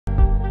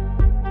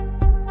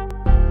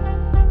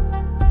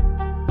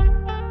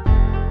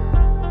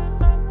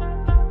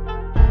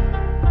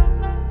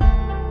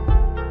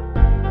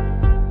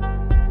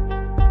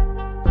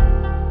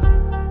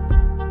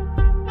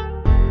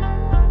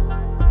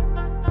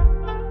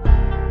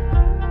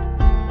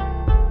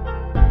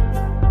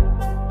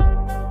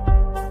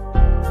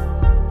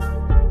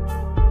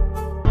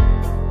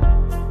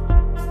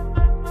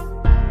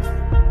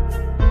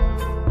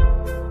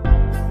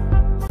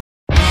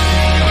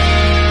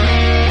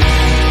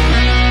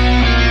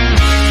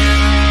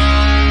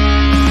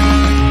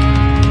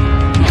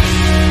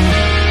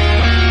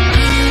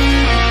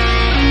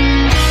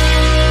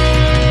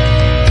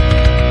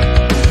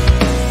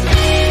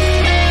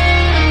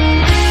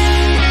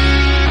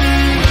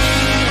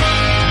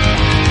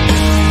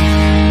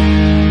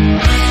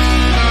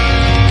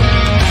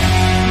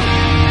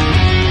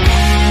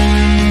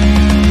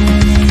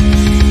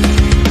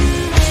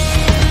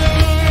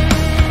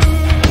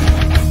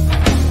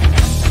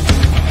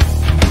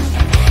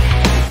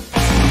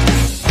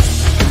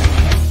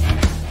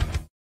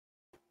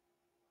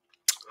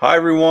Hi,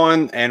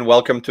 everyone, and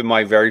welcome to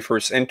my very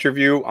first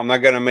interview. I'm not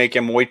going to make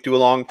him wait too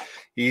long.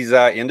 He's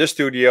in the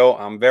studio.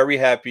 I'm very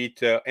happy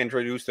to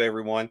introduce to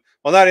everyone.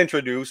 Well, not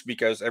introduce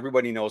because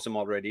everybody knows him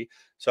already.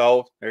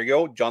 So there you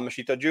go, John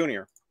Moschitta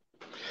Jr.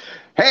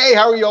 Hey,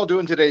 how are you all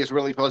doing today? It's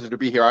really a pleasure to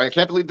be here. I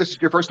can't believe this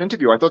is your first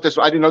interview. I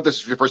didn't know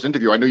this was your first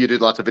interview. I knew you did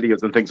lots of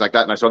videos and things like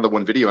that, and I saw the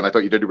one video, and I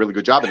thought you did a really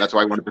good job, and that's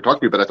why I wanted to talk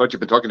to you. But I thought you've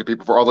been talking to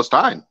people for all this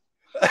time.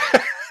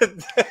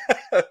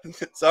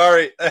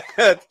 Sorry.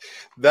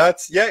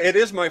 It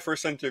is my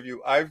first interview.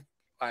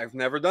 I've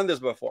never done this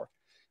before.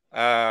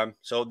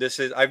 So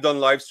I've done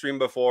live stream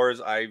before.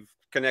 I've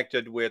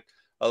connected with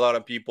a lot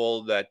of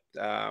people that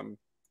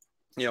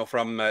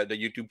from the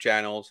YouTube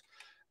channels,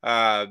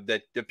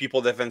 that the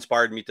people that have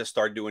inspired me to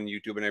start doing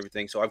YouTube and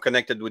everything. So I've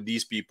connected with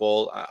these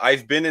people.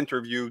 I've been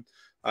interviewed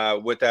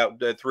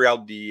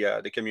throughout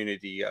the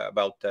community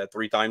about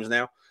 3 times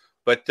now.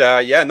 But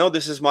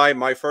this is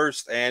my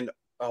first, and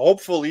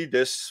hopefully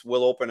this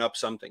will open up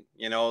something.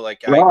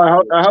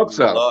 I hope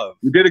so.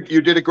 You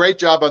did a great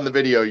job on the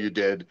video you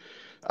did.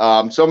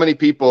 So many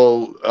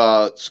people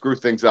screw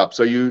things up.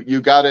 So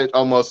you got it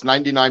almost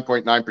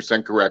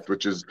 99.9% correct,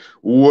 which is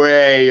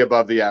way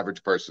above the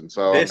average person.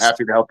 So I'm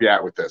happy to help you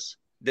out with this.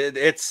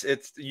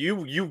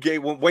 You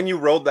gave, when you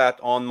wrote that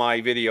on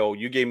my video,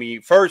 you gave me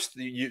first.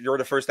 You're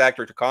the first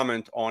actor to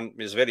comment on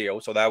his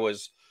video, so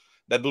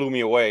that blew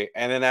me away.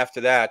 And then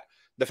after that,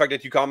 the fact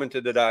that you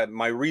commented that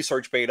my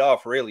research paid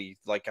off, really.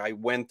 Like, I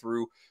went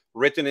through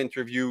written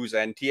interviews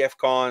and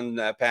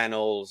TFCon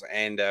panels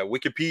and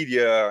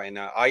Wikipedia and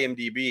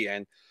IMDb,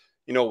 and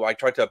I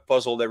tried to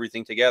puzzle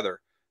everything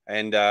together.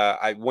 And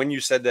when you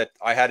said that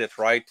I had it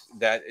right,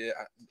 that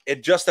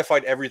it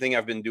justified everything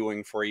I've been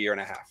doing for a year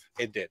and a half.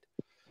 It did.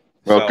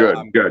 Well,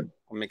 so, good.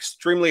 I'm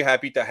extremely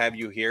happy to have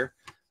you here.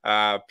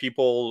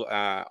 People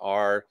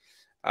are.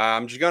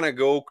 I'm just gonna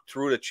go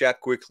through the chat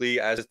quickly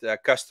as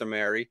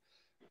customary.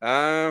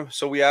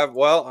 So we have,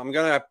 I'm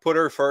going to put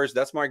her first.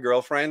 That's my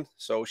girlfriend.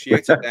 So she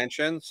hates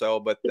attention.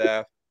 But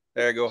there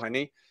you go,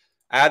 honey.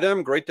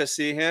 Adam, great to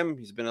see him.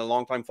 He's been a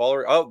long time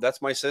follower. Oh, that's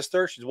my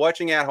sister. She's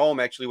watching at home,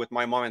 actually, with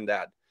my mom and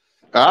dad.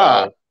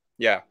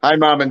 Yeah. Hi,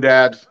 mom and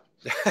dad.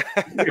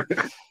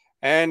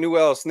 And who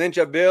else?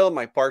 Ninja Bill,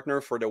 my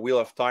partner for the Wheel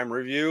of Time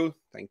review.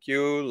 Thank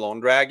you. Lone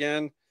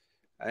Dragon.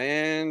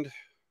 And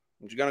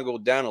I'm just going to go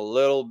down a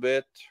little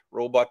bit.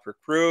 Robot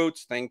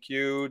Recruits. Thank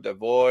you. The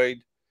Void.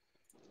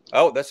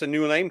 Oh, that's a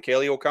new name,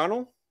 Kaylee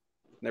O'Connell.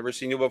 Never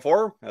seen you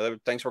before.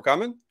 Thanks for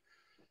coming.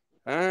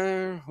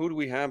 Who do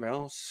we have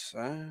else?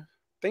 I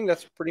think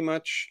that's pretty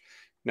much.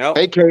 No.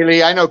 Hey,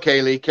 Kaylee. I know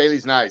Kaylee.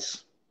 Kaylee's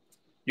nice.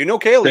 You know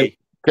Kaylee?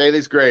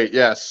 Kaylee's great.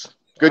 Yes.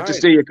 Good to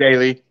see you,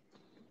 Kaylee.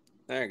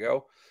 There you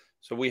go.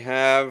 So we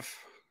have.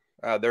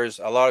 There's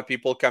a lot of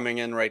people coming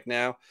in right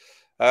now.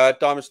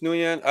 Thomas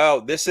Nguyen.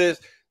 Oh, this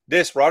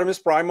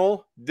Rodimus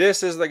Primal.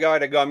 This is the guy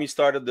that got me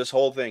started this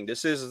whole thing.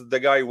 This is the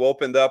guy who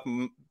opened up,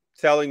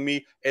 telling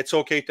me it's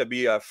okay to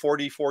be a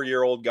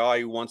 44-year-old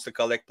guy who wants to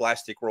collect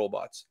plastic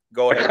robots.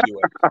 Go ahead and do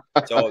it.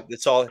 So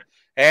it's all.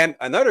 And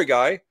another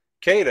guy,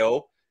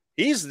 Kato,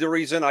 he's the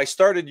reason I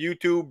started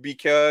YouTube,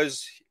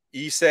 because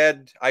I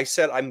said,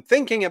 I'm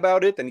thinking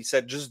about it. And he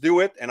said, just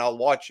do it and I'll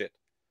watch it.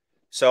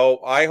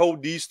 So I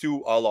hold these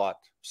two a lot.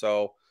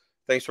 So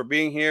thanks for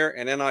being here.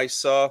 And then I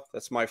saw,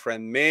 that's my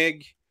friend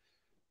Mig.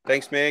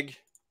 Thanks, Mig.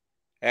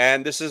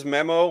 And this is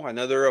Memo,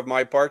 another of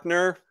my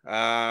partner,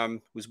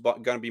 who's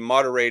going to be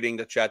moderating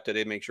the chat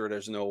today. Make sure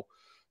there's no,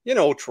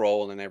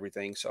 troll and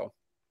everything. So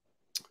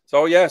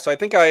yes, I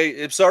think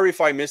I'm sorry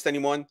if I missed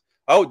anyone.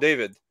 Oh,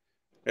 David.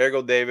 There you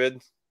go, David.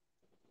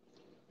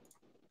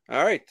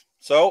 All right.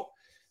 So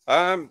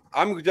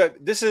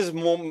this is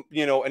more,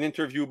 an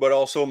interview, but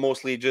also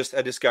mostly just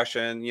a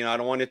discussion. I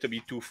don't want it to be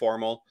too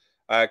formal,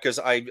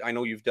 because I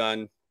know you've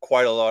done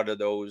quite a lot of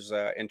those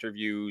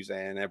interviews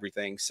and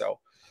everything. So.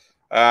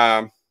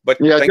 But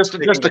yeah,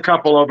 just a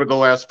couple over the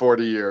last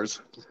 40 years.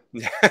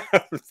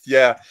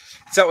 Yeah.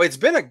 So it's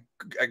been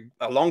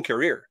a long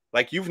career.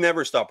 Like, you've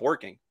never stopped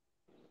working.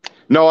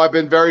 No, I've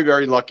been very,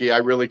 very lucky. I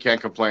really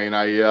can't complain.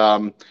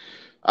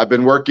 I've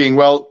been working,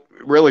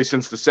 really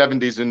since the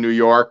 70s in New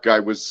York. I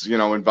was,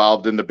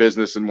 involved in the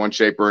business in one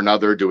shape or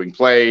another, doing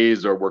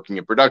plays or working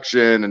in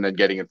production, and then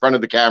getting in front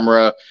of the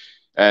camera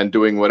and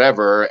doing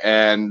whatever.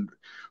 And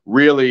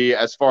really,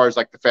 as far as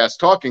like the fast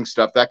talking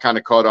stuff, that kind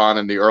of caught on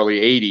in the early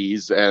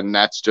 80s, and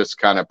that's just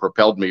kind of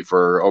propelled me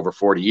for over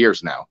 40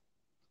 years now.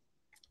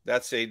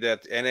 I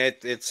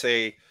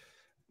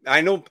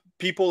know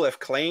people have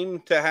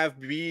claimed to have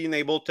been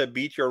able to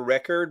beat your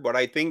record, but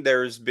I think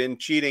there's been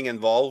cheating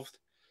involved.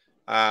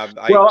 I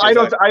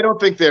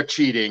don't think they're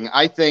cheating.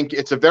 I think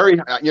it's a very,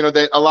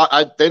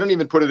 they don't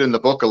even put it in the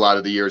book a lot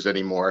of the years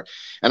anymore.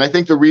 And I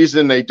think the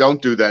reason they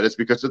don't do that is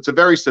because it's a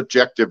very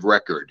subjective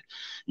record.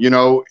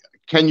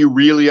 Can you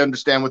really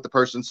understand what the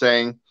person's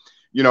saying?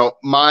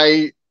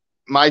 My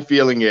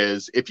feeling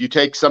is, if you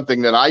take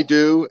something that I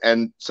do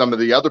and some of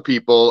the other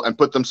people and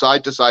put them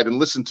side to side and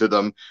listen to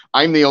them,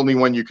 I'm the only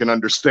one you can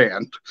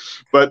understand.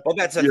 But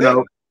that's the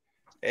thing.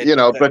 You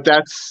know, but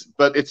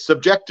it's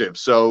subjective.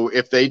 So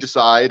if they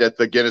decide at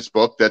the Guinness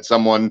Book that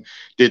someone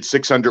did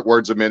 600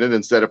 words a minute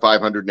instead of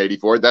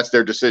 584, that's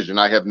their decision.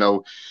 I have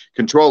no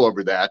control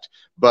over that.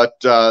 But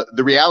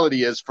the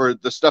reality is, for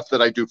the stuff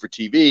that I do for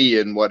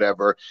TV and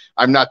whatever,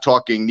 I'm not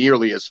talking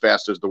nearly as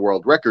fast as the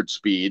world record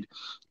speed.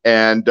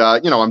 And,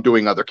 you know, I'm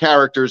doing other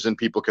characters and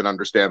people can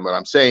understand what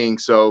I'm saying.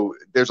 So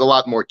there's a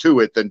lot more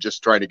to it than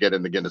just trying to get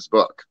in the Guinness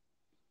Book.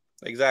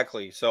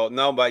 Exactly. So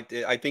no, but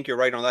I think you're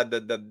right on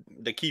that.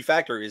 The key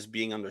factor is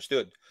being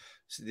understood.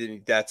 So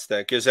that's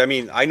because I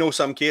mean, I know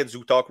some kids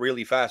who talk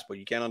really fast, but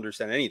you can't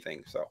understand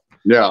anything. So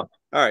yeah. All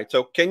right.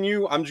 So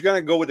I'm just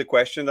gonna go with the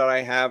question that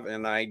I have,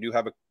 and I do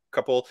have a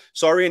couple.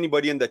 Sorry,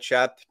 anybody in the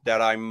chat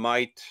that I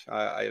might.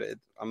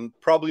 I'm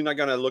probably not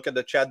gonna look at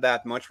the chat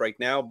that much right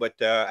now, but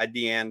at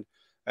the end,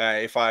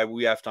 if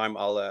we have time,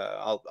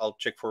 I'll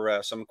check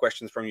for some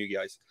questions from you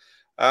guys.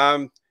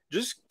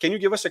 Just can you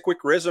give us a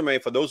quick resume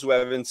for those who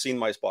haven't seen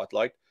my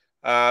spotlight?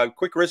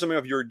 Quick resume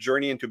of your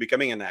journey into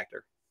becoming an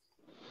actor.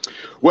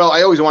 Well,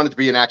 I always wanted to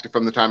be an actor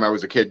from the time I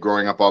was a kid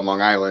growing up on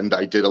Long Island.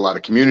 I did a lot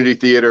of community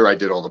theater. I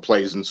did all the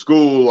plays in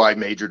school. I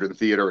majored in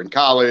theater in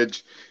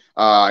college.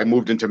 I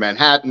moved into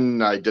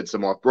Manhattan. I did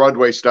some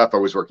off-Broadway stuff. I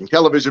was working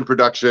television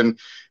production.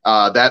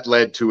 That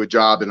led to a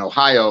job in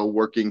Ohio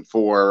working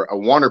for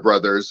Warner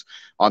Brothers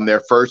on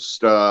their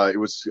first, it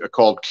was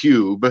called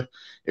Cube.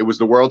 It was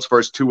the world's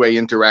first two-way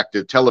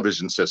interactive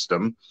television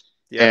system.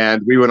 Yeah.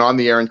 And we went on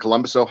the air in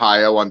Columbus,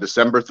 Ohio on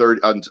December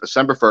 1st,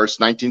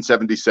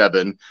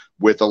 1977,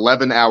 with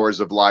 11 hours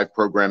of live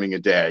programming a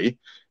day.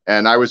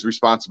 And I was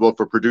responsible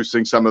for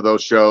producing some of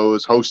those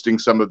shows, hosting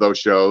some of those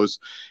shows.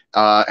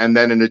 And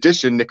then in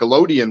addition,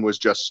 Nickelodeon was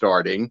just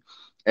starting.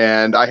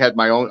 And I had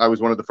my own, I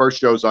was one of the first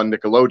shows on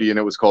Nickelodeon.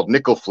 It was called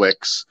Nickel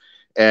Flicks.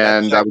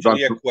 And that's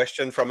actually a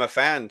question from a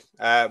fan.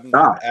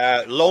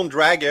 Lone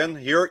Dragon,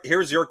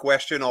 here's your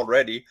question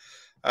already.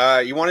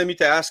 You wanted me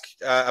to ask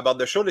about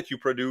the show that you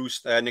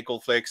produced,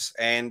 Nickel Flicks,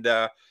 and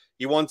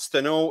he wants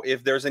to know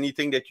if there's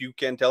anything that you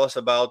can tell us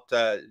about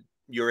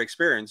your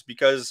experience,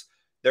 because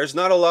there's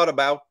not a lot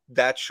about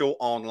that show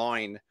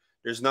online.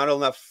 There's not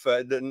enough,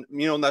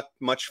 not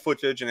much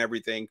footage and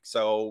everything.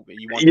 So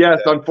yes,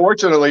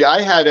 unfortunately,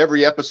 I had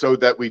every episode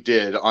that we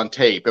did on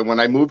tape. And when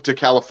I moved to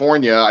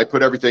California, I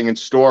put everything in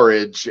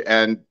storage.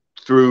 And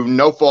through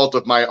no fault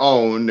of my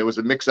own, there was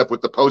a mix-up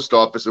with the post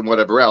office and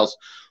whatever else.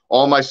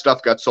 All my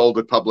stuff got sold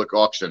at public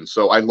auction.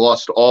 So I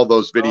lost all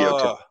those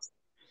videotapes.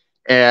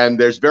 And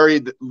there's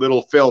very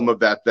little film of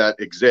that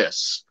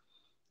exists.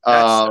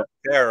 That's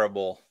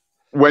terrible.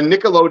 When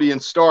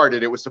Nickelodeon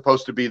started, it was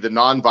supposed to be the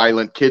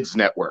nonviolent kids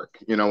network,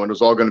 and it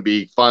was all going to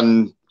be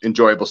fun,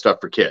 enjoyable stuff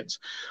for kids.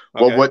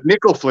 Okay. Well, what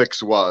Nickel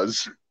Flicks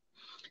was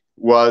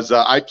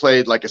I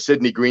played like a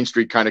Sidney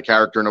Greenstreet kind of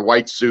character in a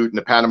white suit and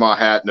a Panama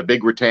hat and a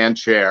big rattan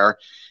chair.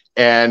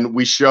 And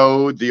we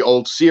showed the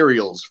old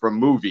serials from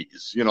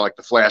movies, like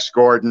the Flash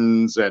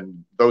Gordons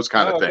and those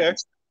kind of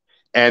things.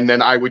 And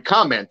then I would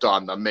comment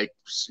on them, make,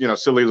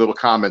 silly little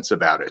comments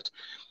about it.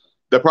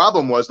 The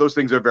problem was those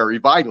things are very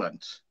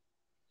violent.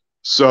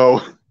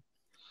 So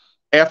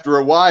after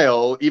a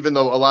while, even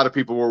though a lot of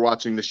people were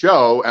watching the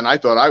show and I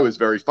thought I was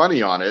very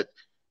funny on it,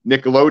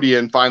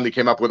 Nickelodeon finally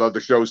came up with other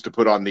shows to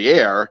put on the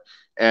air,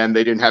 and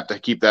they didn't have to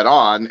keep that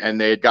on.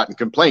 And they had gotten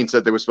complaints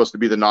that they were supposed to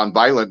be the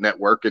nonviolent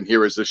network. And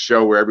here is this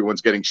show where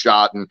everyone's getting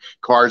shot and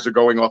cars are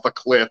going off of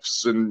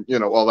cliffs and,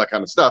 all that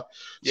kind of stuff.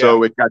 Yeah.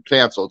 So it got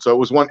canceled. So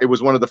it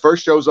was one of the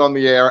first shows on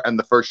the air and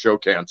the first show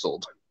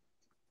canceled.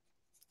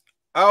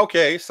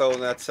 Okay. So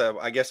that's,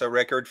 I guess, a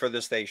record for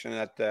the station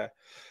that,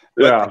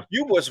 but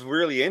Cube was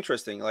really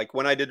interesting. Like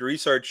when I did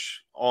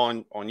research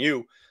on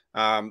you,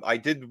 I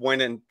did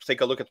went and take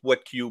a look at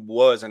what Cube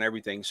was and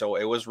everything. So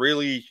it was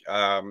really,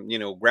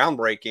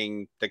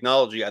 groundbreaking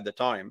technology at the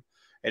time,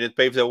 and it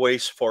paved the way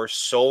for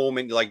so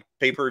many like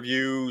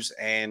pay-per-views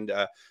and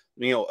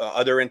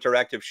other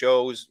interactive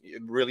shows.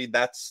 Really,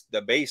 that's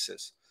the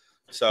basis.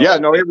 So yeah,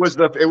 no, it was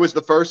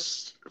the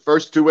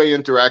first two-way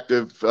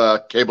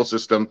interactive cable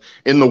system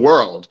in the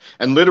world,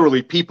 and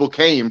literally people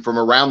came from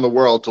around the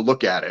world to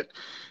look at it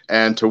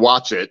and to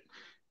watch it.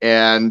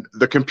 And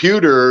the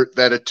computer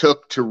that it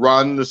took to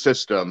run the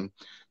system,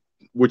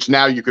 which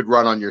now you could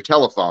run on your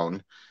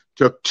telephone,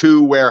 took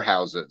 2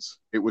 warehouses.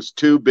 It was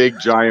 2 big,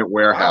 giant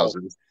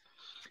warehouses.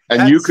 Wow.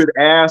 And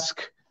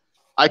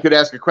I could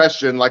ask a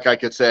question, like I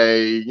could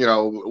say,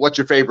 what's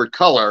your favorite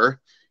color?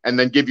 And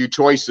then give you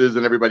choices,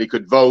 and everybody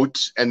could vote.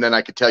 And then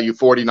I could tell you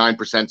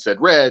 49% said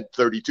red,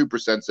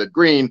 32% said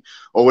green,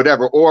 or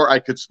whatever. Or I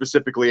could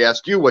specifically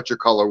ask you what your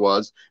color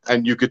was,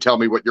 and you could tell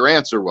me what your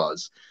answer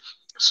was.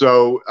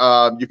 So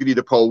you could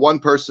either poll one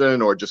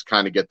person or just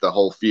kind of get the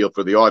whole feel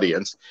for the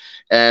audience.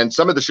 And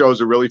some of the shows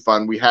are really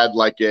fun. We had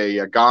like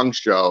a gong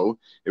show.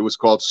 It was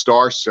called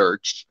Star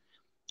Search.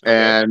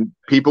 And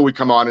people would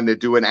come on and they'd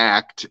do an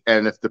act.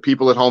 And if the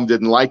people at home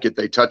didn't like it,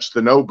 they touched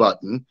the no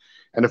button.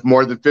 And if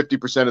more than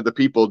 50% of the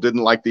people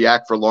didn't like the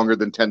act for longer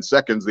than 10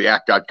 seconds, the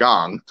act got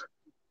gonged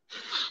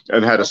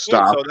and had to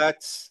stop. So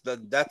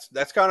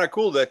that's kind of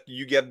cool that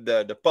you get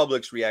the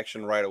public's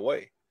reaction right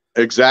away.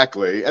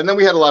 Exactly. And then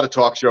we had a lot of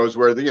talk shows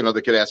where,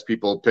 they could ask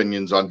people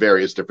opinions on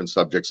various different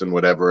subjects and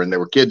whatever. And there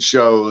were kids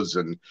shows,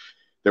 and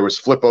there was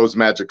Flippo's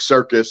Magic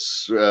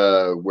Circus,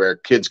 where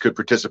kids could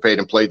participate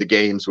and play the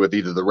games with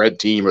either the red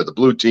team or the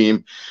blue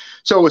team.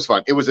 So it was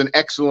fun. It was an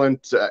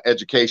excellent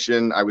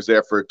education. I was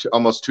there for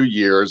almost 2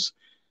 years.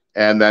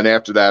 And then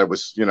after that, it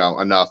was,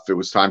 enough. It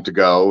was time to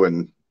go.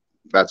 And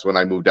that's when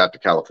I moved out to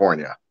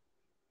California.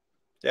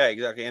 Yeah,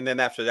 exactly. And then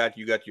after that,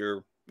 you got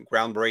your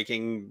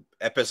groundbreaking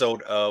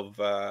episode of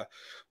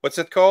what's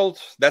it called?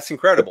 That's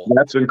Incredible.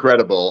 That's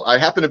Incredible. I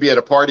happened to be at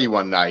a party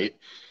one night,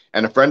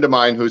 and a friend of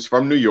mine who's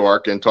from New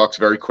York and talks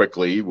very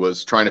quickly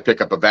was trying to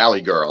pick up a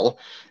Valley girl.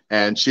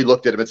 And she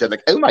looked at him and said,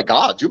 like, "Oh my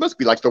God, you must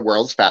be like the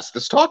world's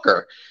fastest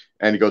talker."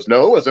 And he goes,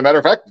 "No, as a matter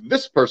of fact,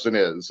 this person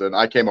is." And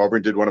I came over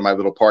and did one of my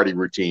little party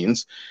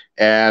routines.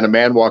 And a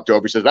man walked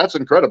over. He says, "That's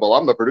Incredible.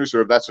 I'm the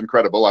producer of That's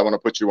Incredible. I want to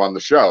put you on the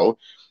show."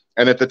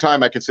 And at the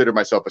time, I considered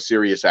myself a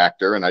serious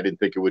actor, and I didn't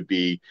think it would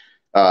be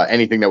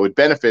anything that would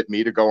benefit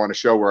me to go on a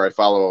show where I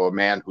follow a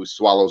man who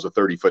swallows a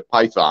 30-foot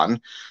python.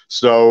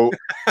 So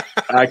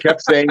I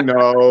kept saying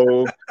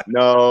no,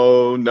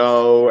 no,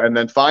 no. And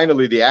then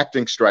finally, the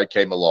acting strike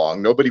came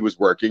along. Nobody was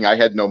working. I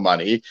had no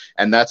money.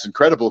 And That's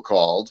Incredible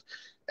called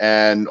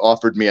and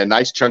offered me a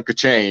nice chunk of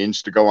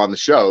change to go on the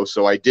show.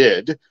 So I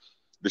did.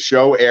 The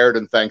show aired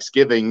on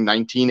Thanksgiving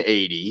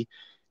 1980.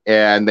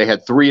 And they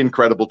had 3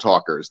 incredible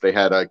talkers. They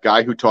had a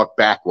guy who talked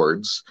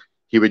backwards.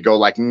 He would go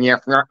like, and then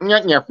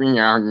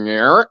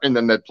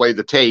they'd play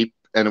the tape,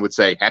 and it would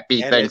say,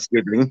 "Happy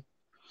Thanksgiving."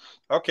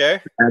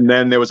 Okay. And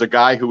then there was a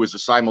guy who was a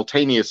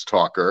simultaneous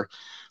talker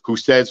who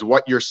says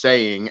what you're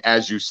saying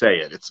as you say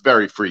it. It's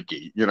very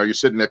freaky. You're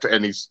sitting there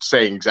and he's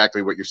saying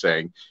exactly what you're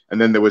saying.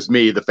 And then there was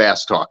me, the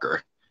fast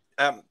talker.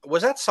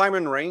 Was that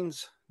Simon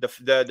Reigns?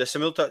 The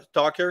simultaneous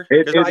talker?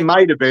 It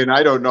might have been.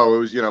 I don't know. It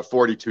was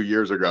 42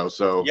 years ago.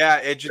 So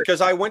yeah, because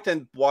I went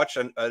and watched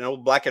an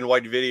old black and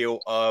white video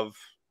of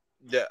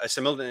a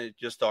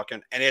simultaneous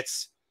talking, and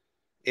it's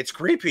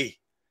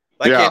creepy.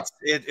 Like yeah.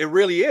 it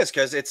really is,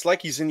 because it's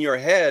like he's in your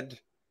head,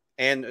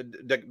 and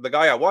the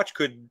guy I watched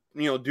could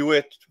do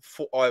it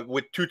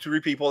with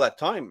 2-3 people at a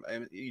time.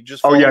 And you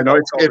just no,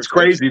 it's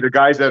crazy. The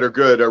guys that are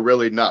good are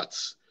really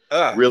nuts.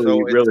 Really.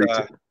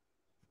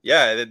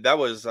 Yeah, that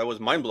was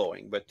mind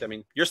blowing. But I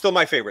mean, you're still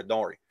my favorite.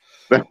 Don't worry.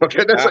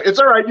 Okay, it's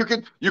all right.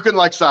 You can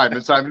like Simon.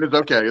 Simon is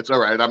okay. It's all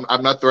right.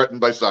 I'm not threatened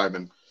by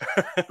Simon.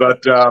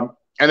 But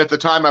and at the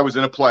time I was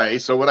in a play.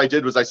 So what I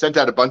did was I sent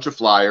out a bunch of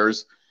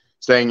flyers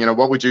saying,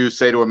 what would you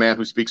say to a man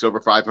who speaks over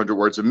 500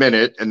 words a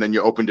minute? And then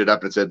you opened it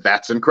up and it said,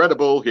 "That's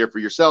Incredible. Here for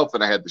yourself."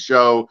 And I had the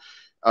show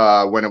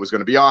when it was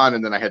going to be on,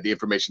 and then I had the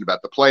information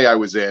about the play I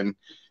was in.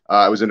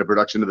 I was in a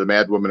production of The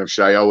Mad Woman of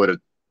Shyot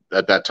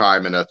at that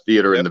time in a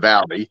theater in the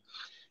Valley.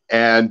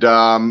 And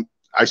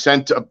I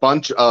sent a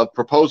bunch of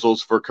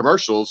proposals for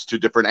commercials to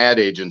different ad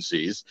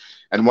agencies.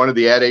 And one of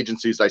the ad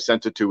agencies I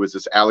sent it to was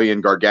this Alley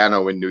and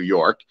Gargano in New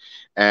York.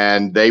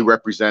 And they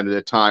represented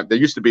a time. There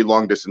used to be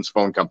long distance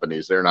phone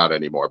companies. They're not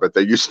anymore, but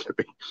they used to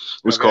be.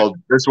 This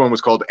one was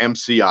called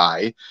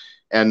MCI.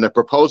 And the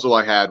proposal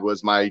I had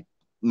was my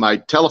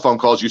telephone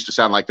calls used to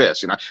sound like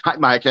this. "Hi,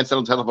 I can't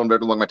settle the telephone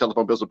very long. My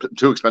telephone bills are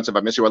too expensive.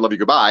 I miss you. I love you.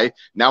 Goodbye."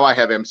 Now I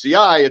have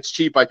MCI. It's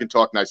cheap. I can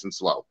talk nice and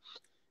slow.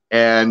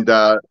 And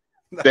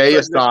they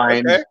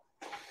assigned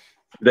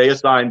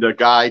a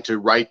guy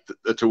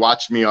to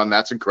watch me on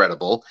That's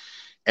Incredible.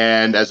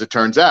 And as it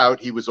turns out,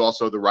 he was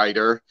also the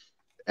writer,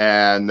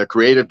 and the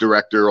creative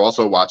director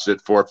also watched it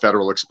for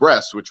Federal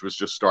Express, which was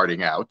just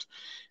starting out.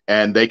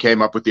 And they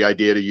came up with the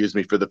idea to use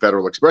me for the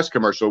Federal Express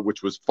commercial,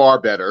 which was far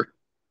better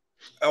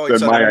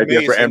than my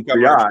idea for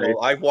MCI.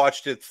 I've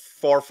watched it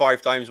 4 or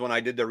 5 times when I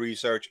did the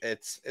research.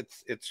 It's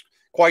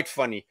quite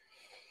funny.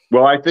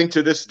 Well, I think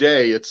to this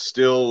day, it's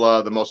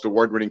still the most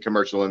award-winning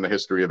commercial in the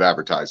history of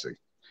advertising.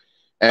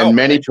 And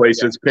many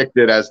places picked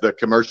it as the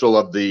commercial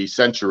of the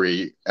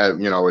century,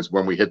 as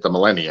when we hit the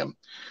millennium.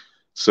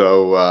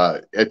 So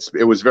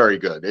it was very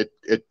good.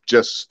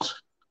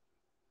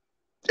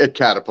 It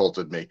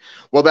catapulted me.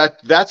 Well,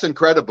 That's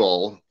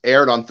Incredible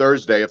aired on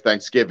Thursday of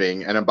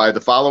Thanksgiving. And then by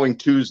the following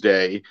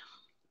Tuesday,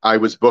 I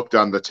was booked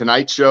on The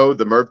Tonight Show,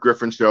 The Merv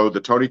Griffin Show,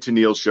 The Tony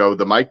Tennille Show,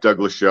 The Mike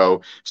Douglas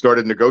Show,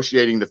 started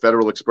negotiating the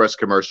Federal Express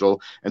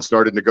commercial, and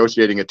started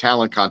negotiating a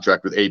talent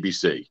contract with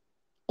ABC.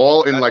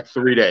 All in like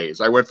 3 days.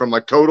 I went from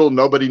like total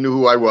nobody knew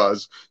who I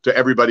was to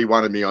everybody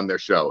wanted me on their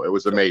show. It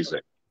was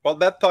amazing. Well,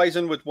 that ties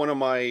in with one of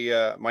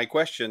my my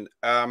question.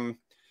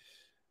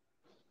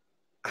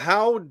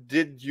 How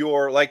did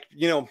your,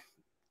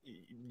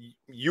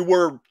 you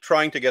were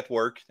trying to get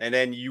work, and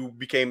then you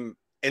became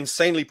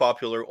insanely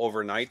popular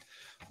overnight.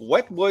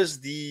 What was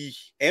the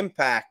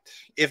impact,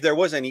 if there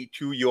was any,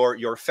 to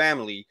your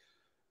family?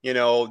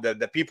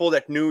 The people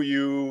that knew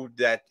you,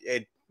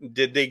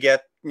 did they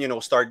get,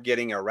 start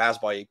getting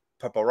harassed by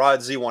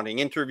paparazzi wanting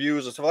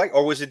interviews and stuff like,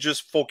 or was it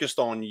just focused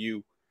on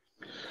you?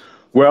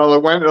 Well,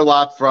 it went a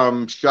lot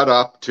from "shut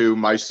up" to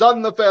 "my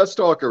son, the fast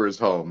talker, is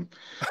home."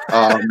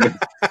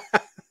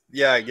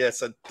 Yeah, I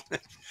guess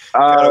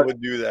I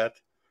would do that.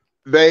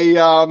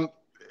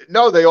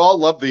 No, they all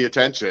loved the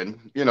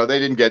attention. You know,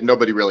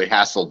 nobody really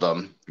hassled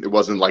them. It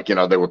wasn't like,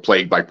 they were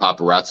plagued by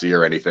paparazzi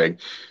or anything.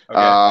 Okay.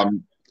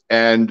 Um,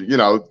 and,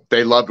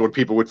 they loved when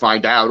people would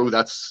find out, oh,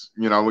 that's,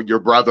 your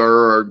brother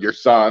or your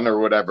son or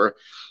whatever.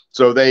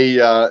 So they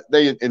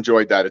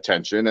enjoyed that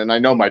attention. And I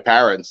know my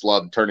parents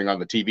loved turning on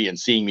the TV and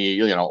seeing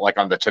me, like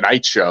on the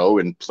Tonight Show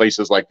and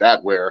places like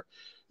that where,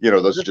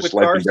 those are just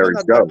legendary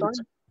shows.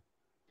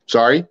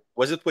 Sorry?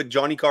 Was it with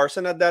Johnny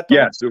Carson at that time?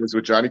 Yes, it was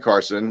with Johnny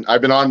Carson.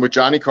 I've been on with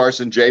Johnny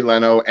Carson, Jay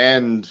Leno,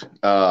 and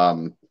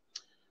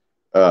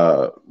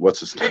what's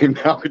his name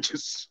now?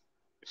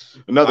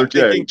 Another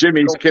Jay,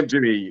 Jimmy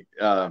Fallon.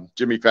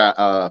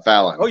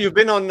 Oh, you've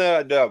been on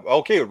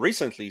the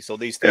recently, so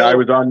they still. Yeah, I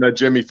was on the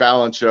Jimmy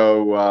Fallon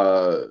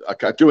show,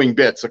 doing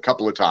bits a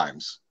couple of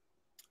times.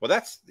 Well,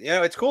 that's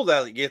it's cool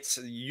that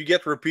you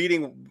get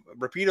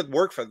repeated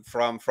work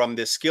from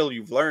this skill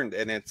you've learned,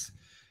 and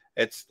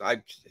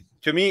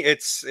to me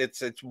it's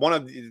one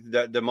of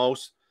the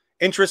most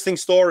interesting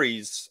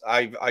stories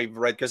I've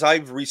read, because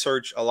I've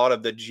researched a lot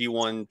of the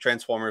G1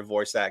 Transformer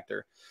voice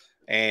actor,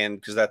 and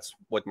because that's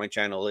what my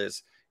channel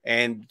is.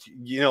 And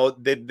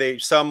they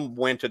some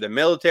went to the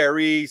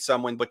military,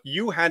 some went, but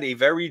you had a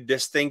very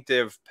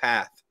distinctive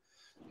path.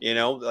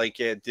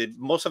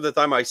 Most of the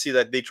time I see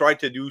that they try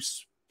to do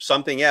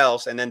something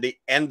else and then they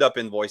end up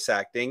in voice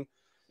acting,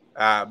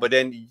 but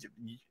then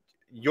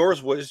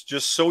yours was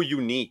just so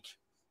unique.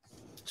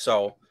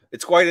 So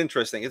it's quite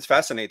interesting. It's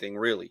fascinating,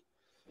 really.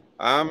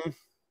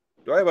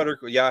 Do I have other?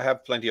 Yeah, I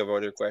have plenty of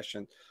other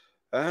questions.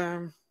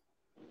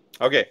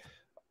 Okay.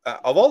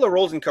 Of all the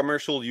roles in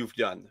commercial you've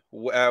done,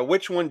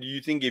 which one do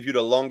you think gave you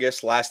the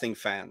longest lasting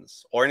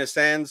fans? Or in a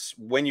sense,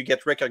 when you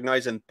get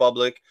recognized in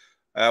public,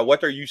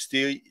 what are you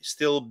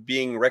still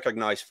being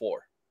recognized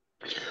for?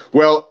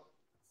 Well,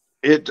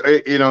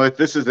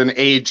 this is an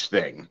age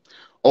thing.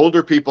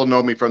 Older people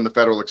know me from the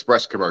Federal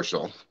Express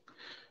commercial,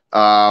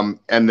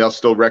 and they'll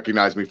still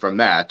recognize me from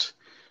that.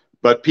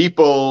 But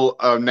people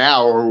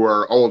now who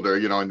are older,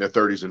 in their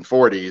 30s and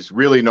 40s,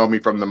 really know me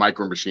from the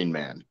Micro Machine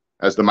Man,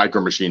 as the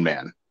Micro Machine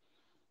Man.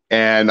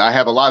 And I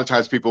have a lot of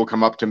times people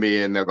come up to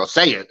me and they'll go,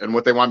 say it. And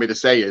what they want me to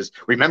say is,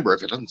 remember,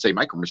 if it doesn't say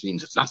Micro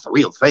Machines, it's not the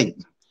real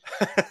thing.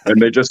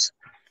 And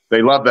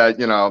they love that,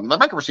 the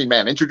Micro Machine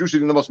Man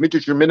introducing the most the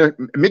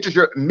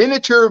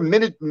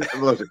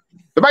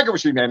Micro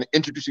Machine Man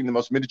introducing the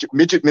most miniature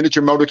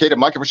motorcade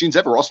micro machines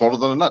ever, all smaller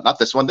than a nut. Not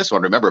this one.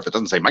 Remember, if it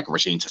doesn't say Micro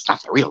Machines, it's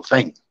not the real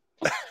thing.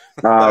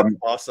 Awesome.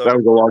 That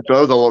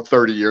was a long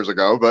 30 years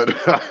ago,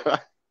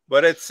 but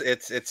but it's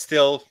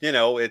still,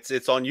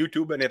 it's on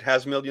YouTube and it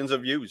has millions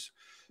of views.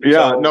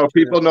 Yeah, so,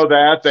 people know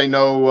that. They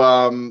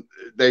know.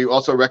 They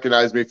also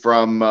recognize me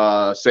from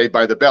Saved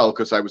by the Bell,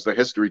 because I was the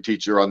history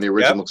teacher on the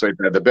original Saved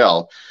by the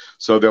Bell.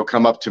 So they'll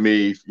come up to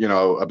me,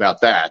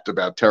 about that,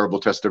 about Terrible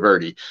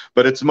Testaverde.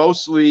 But it's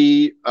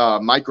mostly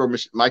Micro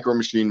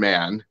Machine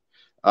Man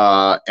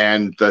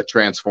and the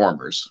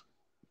Transformers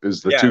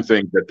is the two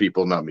things that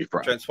people know me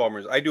from.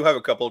 Transformers. I do have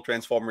a couple of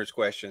Transformers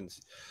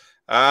questions.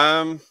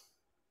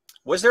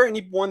 Was there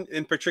anyone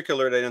in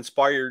particular that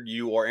inspired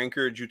you or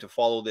encouraged you to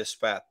follow this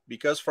path?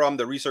 Because from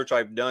the research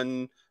I've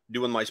done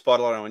doing my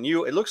spotlight on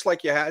you, it looks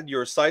like you had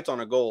your sights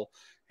on a goal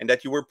and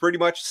that you were pretty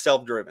much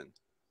self-driven.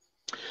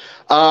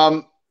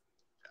 I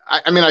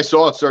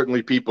saw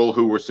certainly people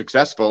who were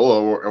successful,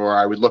 or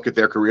I would look at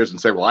their careers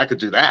and say, well, I could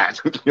do that.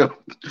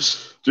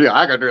 Gee,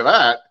 I could do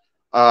that.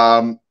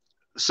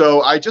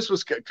 So I just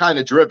was kind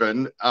of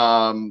driven.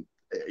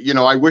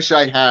 I wish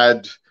I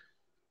had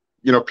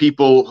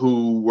people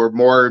who were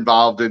more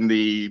involved in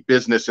the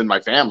business in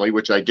my family,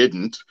 which I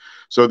didn't.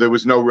 So there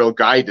was no real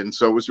guidance.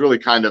 So it was really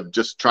kind of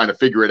just trying to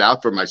figure it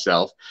out for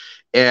myself.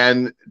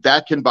 And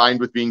that combined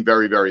with being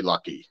very, very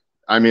lucky.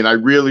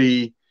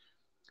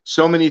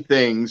 So many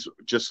things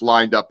just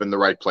lined up in the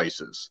right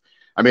places.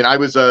 I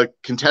was a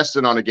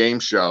contestant on a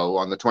game show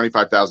on the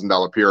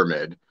 $25,000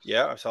 Pyramid.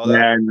 Yeah, I saw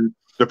that. And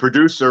the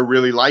producer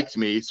really liked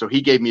me, so he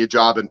gave me a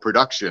job in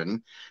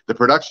production. The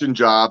production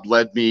job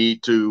led me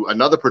to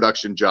another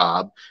production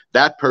job.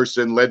 That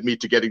person led me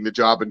to getting the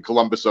job in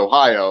Columbus,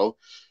 Ohio,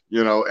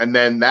 and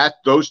then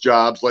those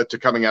jobs led to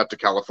coming out to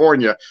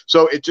California.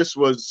 So it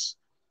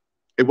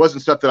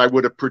wasn't stuff that I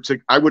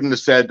wouldn't have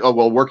said, oh,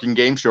 well, working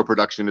game show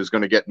production is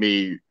going to get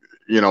me,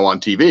 on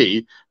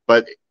TV.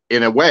 But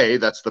in a way,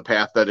 that's the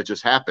path that it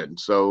just happened.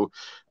 So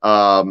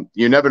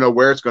you never know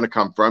where it's going to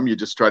come from. You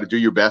just try to do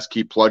your best,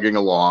 keep plugging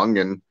along.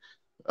 And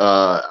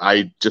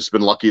I just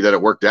been lucky that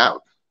it worked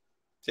out.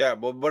 Yeah,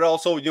 but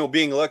also,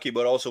 being lucky,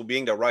 but also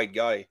being the right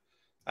guy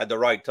at the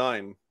right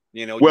time.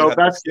 Well, you had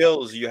the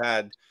skills you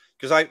had.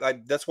 Because I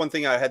that's one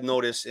thing I had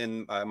noticed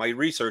in my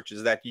research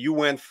is that you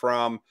went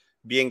from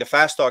being the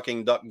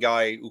fast-talking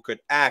guy who could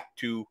act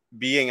to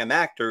being an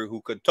actor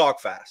who could talk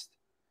fast.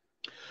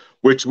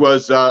 Which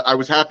was, I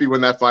was happy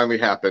when that finally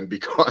happened,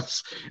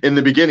 because in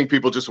the beginning,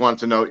 people just wanted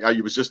to know I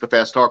was just a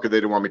fast talker. They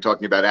didn't want me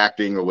talking about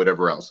acting or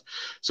whatever else.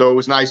 So it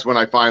was nice when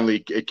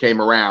it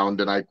came around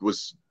and I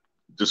was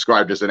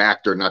described as an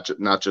actor,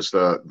 not just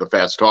the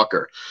fast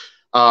talker.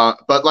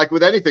 But like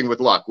with anything with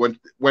luck,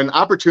 when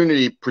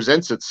opportunity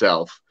presents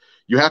itself,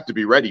 you have to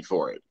be ready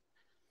for it.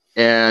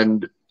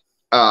 And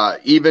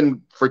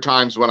even for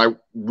times when I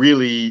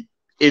really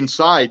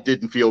inside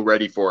didn't feel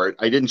ready for it,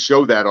 I didn't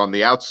show that on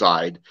the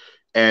outside,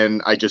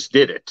 and I just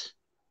did it,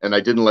 and I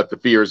didn't let the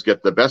fears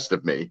get the best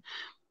of me.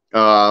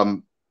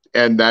 Um,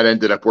 and that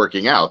ended up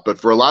working out. But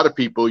for a lot of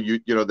people,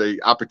 you know,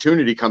 the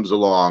opportunity comes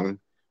along,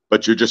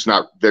 but they're just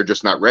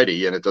not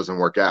ready, and it doesn't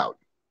work out.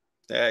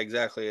 Yeah,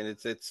 exactly. And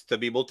it's to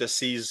be able to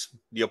seize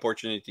the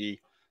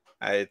opportunity.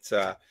 It's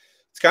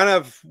kind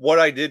of what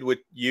I did with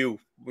you.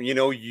 You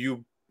know,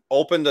 you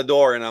opened the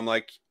door, and I'm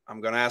like,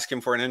 I'm gonna ask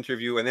him for an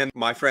interview. And then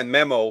my friend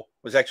Memo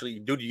was actually,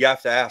 dude, you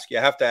have to ask. You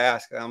have to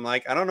ask. And I'm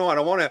like, I don't know. I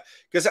don't want to,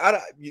 because I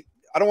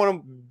don't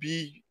want to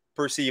be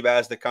perceived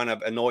as the kind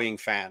of annoying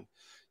fan,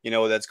 you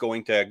know, that's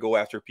going to go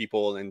after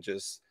people and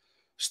just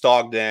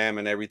stalk them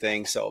and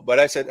everything. So, but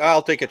I said,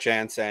 I'll take a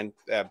chance, and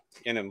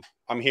you know,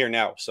 I'm here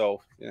now.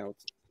 So, you know,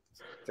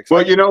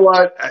 Well, you know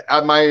what?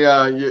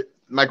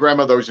 My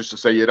grandmother always used to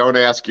say, "You don't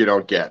ask, you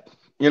don't get."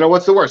 You know,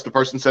 what's the worst? The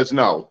person says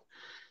no.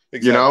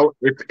 You Exactly. know,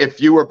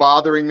 if you were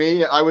bothering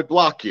me, I would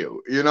block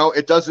you. You know,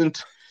 it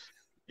doesn't.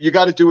 You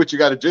got to do what you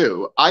got to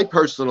do. I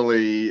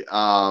personally,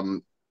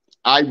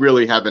 I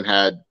really haven't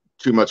had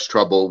too much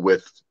trouble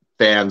with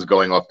fans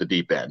going off the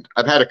deep end.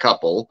 I've had a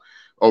couple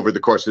over the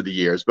course of the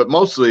years, but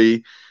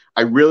mostly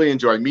I really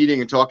enjoy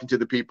meeting and talking to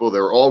the people.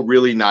 They're all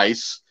really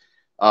nice.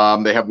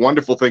 They have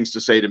wonderful things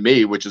to say to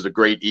me, which is a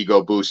great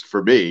ego boost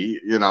for me,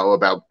 you know,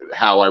 about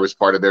how I was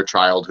part of their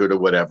childhood or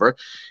whatever.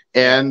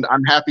 Yeah. And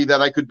I'm happy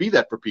that I could be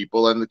that for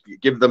people and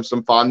give them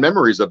some fond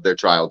memories of their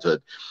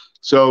childhood.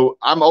 So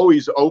I'm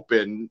always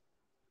open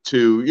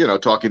to, you know,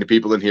 talking to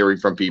people and hearing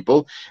from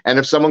people. And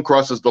if someone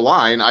crosses the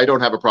line, I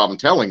don't have a problem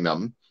telling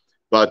them.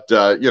 But,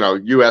 you know,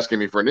 you asking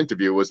me for an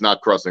interview was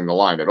not crossing the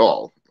line at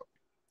all.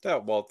 Oh,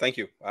 well, thank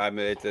you. I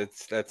mean,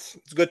 it's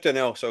good to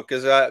know. So,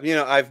 because you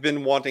know, I've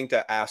been wanting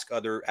to ask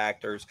other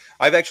actors.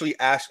 I've actually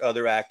asked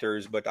other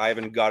actors, but I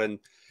haven't gotten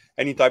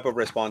any type of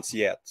response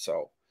yet.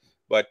 So,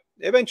 but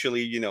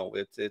eventually, you know,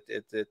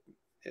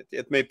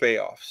 it may pay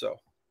off. So,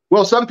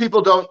 Well, some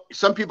people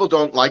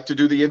don't like to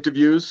do the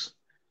interviews.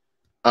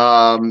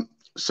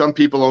 Some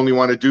people only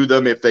want to do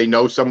them if they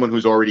know someone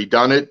who's already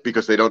done it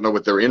because they don't know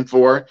what they're in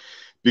for.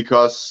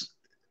 Because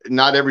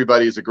not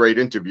everybody is a great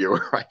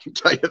interviewer, I can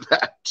tell you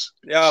that.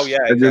 oh yeah,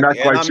 And you're not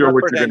exactly. And quite I'm sure not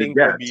what you're going to pretending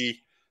to get.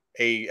 be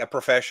a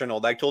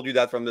professional. I told you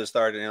that from the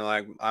start, and you're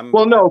like,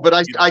 Well, no, but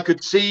I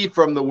could see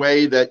from the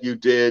way that you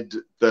did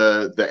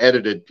the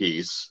edited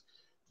piece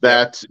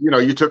yep. that, you know,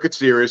 you took it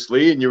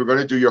seriously and you were going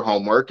to do your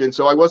homework. And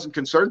so I wasn't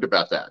concerned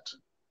about that.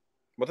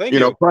 Well, thank You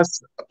know, you.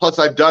 plus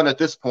I've done at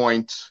this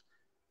point,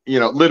 you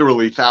know,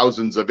 literally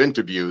thousands of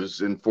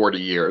interviews in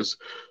 40 years.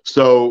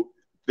 So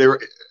there,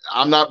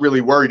 I'm not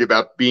really worried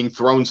about being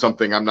thrown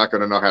something I'm not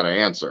going to know how to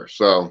answer.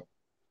 So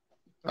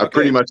I've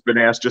pretty Okay. much been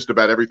asked just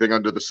about everything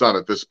under the sun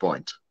at this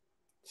point.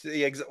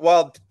 See,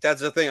 well,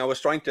 that's the thing. I was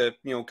trying to,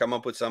 you know, come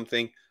up with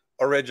something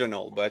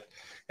original, but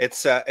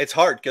it's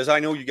hard because I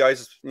know you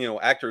guys, you know,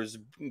 actors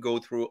go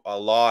through a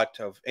lot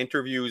of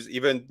interviews,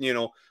 even, you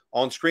know,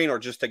 on screen or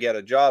just to get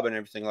a job and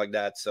everything like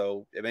that.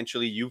 So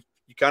eventually, you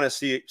kind of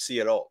see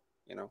it all,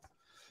 you know.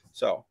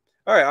 So,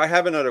 all right, I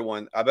have another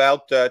one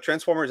about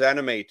Transformers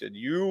animated.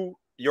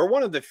 You're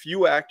one of the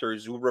few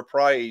actors who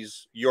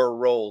reprise your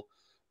role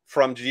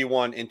from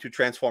G1 into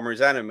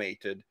Transformers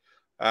animated.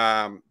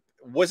 Um,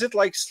 was it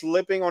like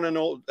slipping in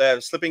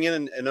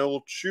an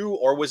old shoe,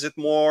 or was it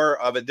more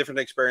of a different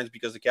experience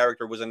because the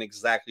character wasn't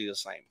exactly the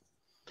same?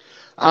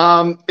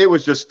 It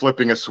was just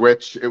flipping a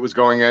switch. It was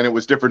going in. It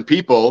was different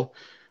people,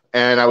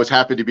 and I was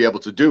happy to be able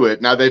to do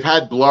it. Now they've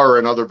had Blurr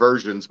in other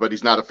versions, but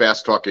he's not a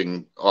fast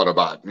talking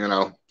Autobot. You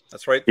know,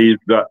 That's right.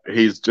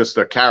 he's just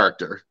a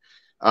character.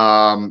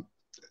 Um,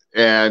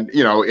 and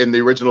you know, in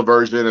the original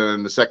version and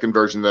in the second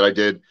version that I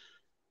did,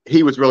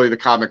 he was really the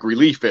comic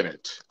relief in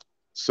it.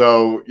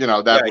 So you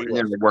know Yeah, that he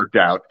you know, was. worked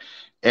out,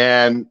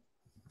 and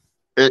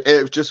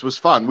it just was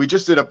fun. We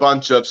just did a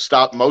bunch of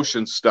stop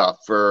motion stuff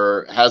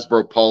for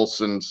Hasbro Pulse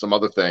and some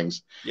other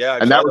things, Yeah, I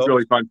and that saw was those,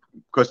 really fun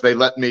because they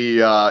let me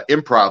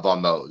improv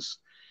on those.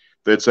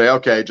 They'd say,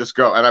 "Okay, just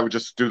go," and I would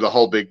just do the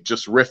whole big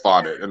just riff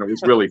on it, and it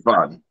was really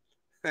fun.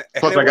 and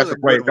Plus, it I got was to a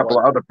play a good couple one.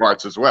 of other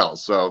parts as well.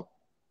 So,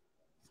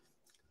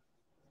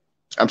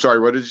 I'm sorry,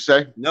 what did you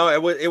say? No,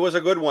 it was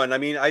a good one. I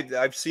mean,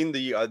 I've seen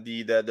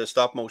the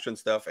stop motion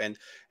stuff, and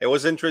it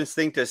was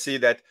interesting to see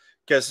that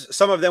because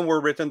some of them were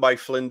written by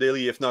Flynn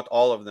Dilly, if not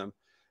all of them.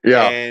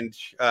 Yeah, And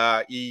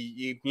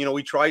you know,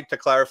 we tried to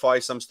clarify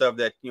some stuff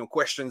that, you know,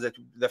 questions that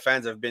the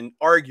fans have been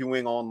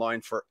arguing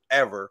online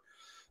forever.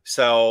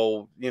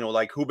 So, you know,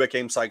 like who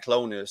became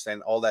Cyclonus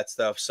and all that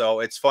stuff. So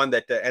it's fun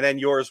that and then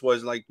yours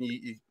was like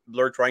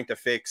Blur trying to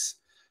fix.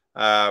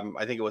 I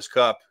think it was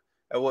Cup.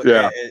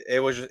 yeah.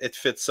 It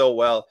fits so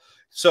well.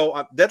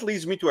 So that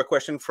leads me to a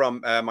question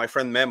from my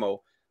friend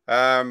Memo.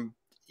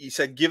 He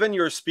said, given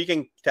your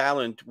speaking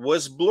talent,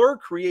 was Blur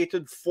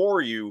created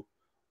for you,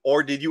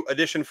 or did you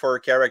audition for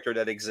a character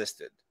that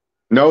existed?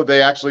 No,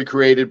 they actually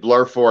created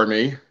Blur for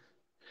me.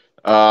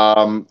 They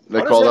How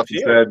does called that up and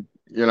feel? said,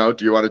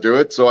 do you want to do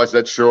it? So I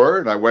said, sure.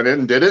 And I went in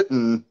and did it.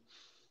 And,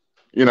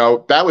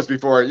 that was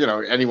before,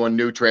 anyone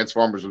knew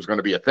Transformers was going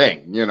to be a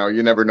thing.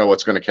 You never know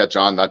what's going to catch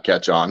on, not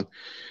catch on.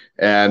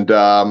 And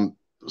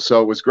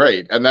so it was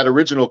great. And that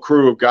original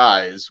crew of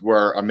guys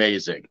were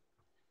amazing.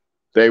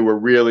 They were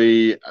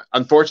really,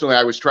 unfortunately,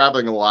 I was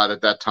traveling a lot at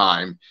that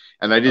time,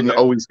 and I didn't Okay.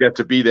 always get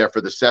to be there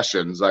for the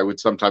sessions. I would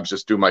sometimes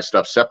just do my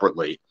stuff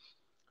separately.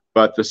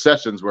 But the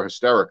sessions were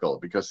hysterical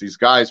because these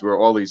guys were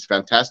all these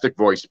fantastic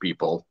voice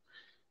people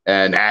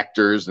and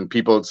actors and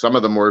people. Some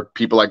of them were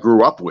people I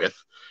grew up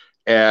with.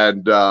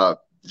 And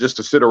just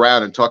to sit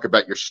around and talk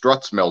about your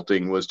struts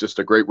melting was just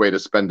a great way to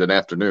spend an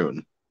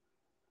afternoon.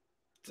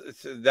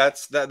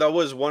 That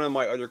was one of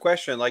my other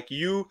questions. Like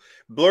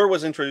Blur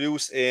was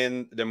introduced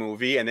in the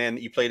movie, and then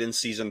he played in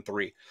season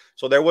 3.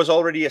 So there was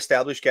already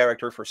established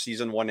character for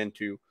season 1 and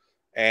 2.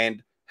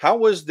 And how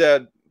was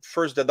the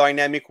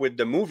dynamic with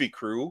the movie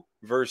crew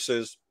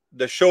versus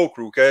the show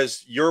crew?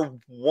 Because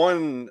you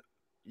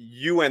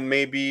and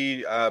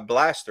maybe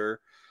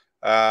Blaster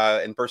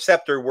and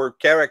Perceptor were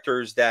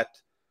characters that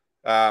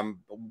um,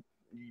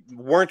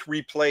 weren't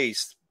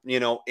replaced,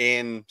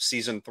 in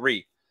season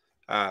 3.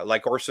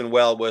 Like Orson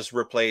Welles was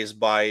replaced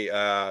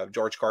by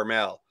George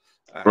Carmel,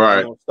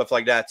 Right. stuff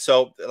like that.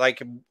 So,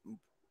 like,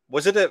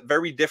 was it a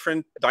very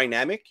different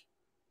dynamic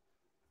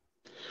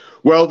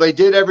Well, they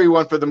did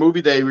everyone for the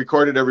movie. They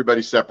recorded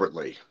everybody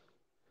separately.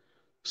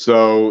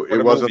 So for it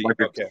the wasn't movie?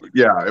 like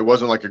Okay. it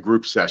wasn't like a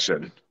group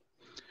session.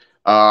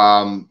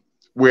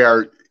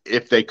 Where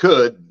if they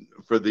could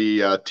for the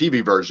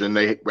TV version,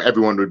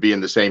 everyone would be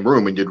in the same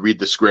room and you'd read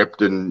the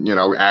script and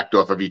act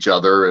off of each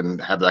other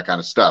and have that kind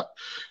of stuff.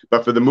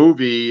 But for the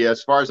movie,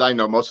 as far as I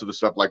know, most of the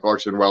stuff like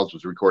Orson Welles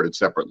was recorded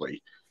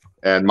separately,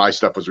 and my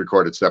stuff was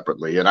recorded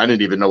separately, and I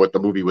didn't even know what the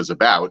movie was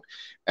about,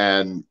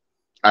 and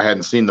I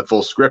hadn't seen the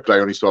full script. I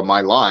only saw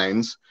my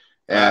lines,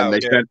 and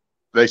Okay.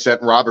 they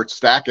sent Robert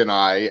Stack and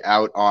I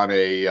out on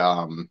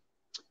a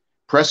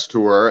press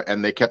tour,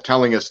 and they kept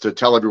telling us to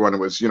tell everyone it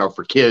was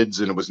for kids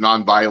and it was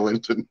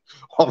nonviolent and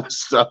all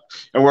this stuff,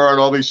 and we're on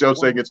all these shows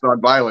saying it's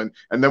nonviolent,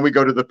 and then we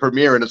go to the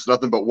premiere and it's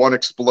nothing but one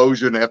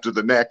explosion after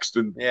the next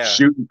and Yeah.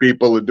 shooting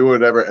people and doing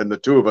whatever, and the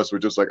two of us were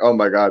just like, oh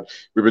my god,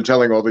 we've been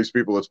telling all these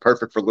people it's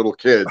perfect for little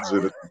kids,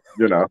 and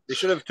They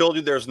should have told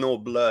you there's no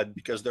blood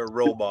because they're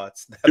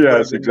robots. That would have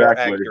yes, been more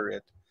exactly.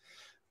 accurate.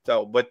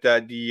 So, but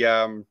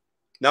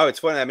no, it's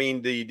fun. I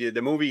mean,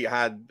 the movie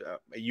had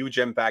a huge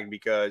impact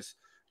because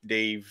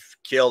they've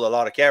killed a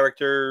lot of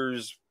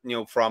characters,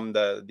 from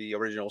the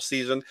original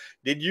season.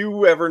 Did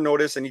you ever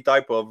notice any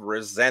type of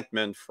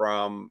resentment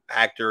from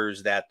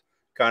actors that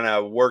kind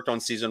of worked on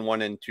season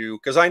 1 and 2?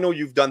 Because I know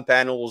you've done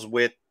panels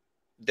with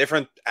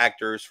different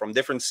actors from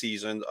different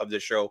seasons of the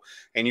show,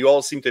 and you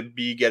all seem to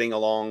be getting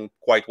along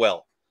quite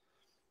well.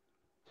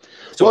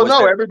 So Well, was no,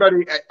 there?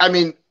 everybody. I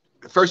mean,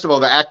 first of all,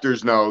 the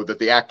actors know that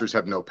the actors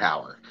have no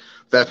power.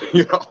 That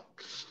no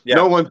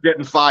Yeah. one's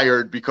getting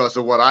fired because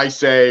of what I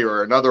say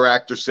or another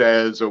actor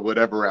says or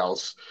whatever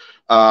else.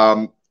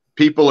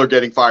 People are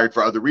getting fired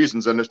for other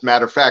reasons, and as a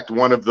matter of fact,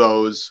 one of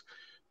those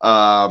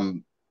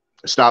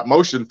stop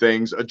motion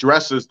things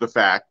addresses the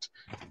fact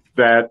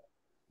that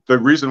the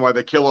reason why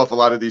they kill off a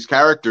lot of these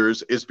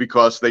characters is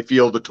because they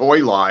feel the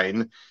toy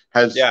line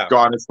has Yeah.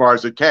 gone as far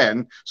as it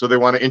can. So they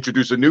want to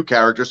introduce a new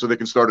character so they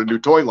can start a new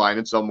toy line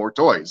and sell more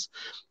toys.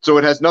 So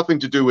it has nothing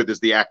to do with, is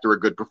the actor a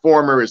good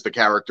performer? Is the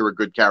character a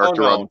good Oh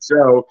character on no. the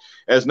show?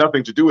 It has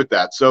nothing to do with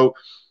that. So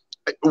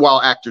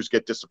while actors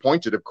get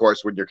disappointed, of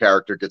course, when your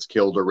character gets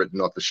killed or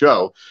written off the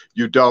show,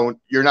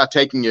 you're not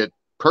taking it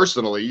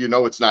personally.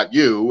 It's not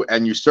you,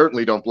 and you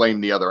certainly don't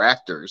blame the other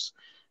actors.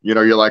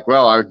 You're like,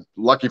 well, I'm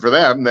lucky for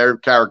them, their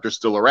character's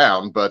still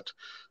around, but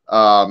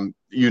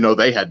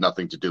they had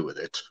nothing to do with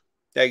it.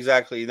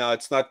 Exactly. No,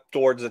 it's not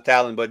towards the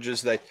talent, but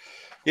just that,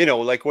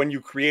 like when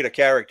you create a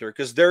character,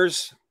 because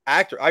there's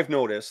I've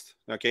noticed.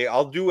 Okay,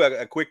 I'll do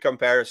a quick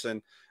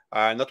comparison,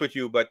 not with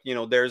you, but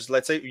there's,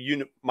 let's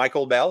say,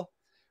 Michael Bell,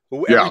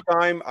 who Yeah. every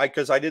time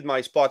because I did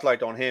my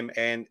spotlight on him,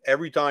 and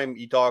every time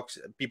he talks,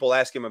 people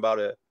ask him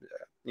about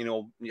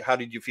how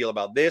did you feel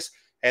about this,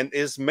 and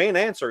his main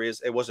answer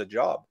is it was a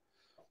job.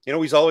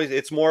 He's always,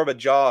 it's more of a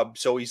job,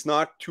 so he's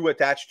not too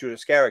attached to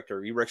his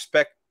character. He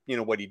respects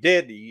what he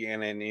did,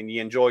 and he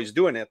enjoys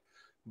doing it,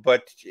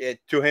 but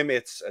to him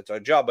it's a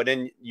job. But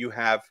then you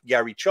have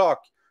Gary Chalk,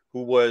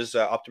 who was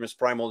Optimus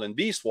Primal in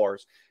Beast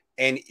Wars,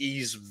 and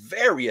he's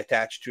very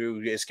attached to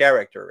his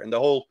character. And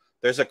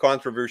there's a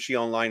controversy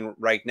online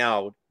right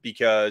now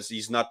because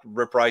he's not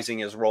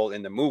reprising his role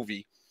in the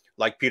movie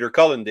like Peter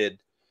Cullen did.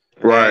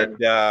 Right.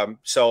 And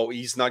so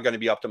he's not going to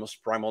be Optimus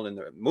Primal in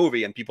the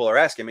movie, and people are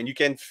asking him, and you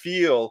can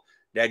feel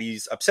that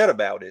he's upset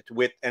about it,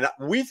 and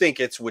we think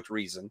it's with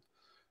reason.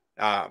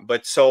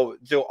 But so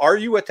are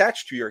you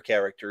attached to your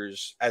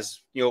characters,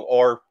 as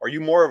or are you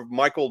more of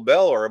Michael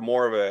Bell or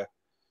more of a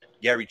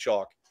Gary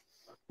Chalk?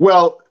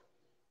 Well,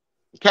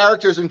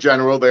 characters in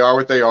general, they are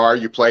what they are.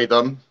 You play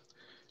them,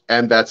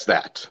 and that's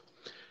that.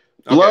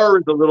 Okay. Blurr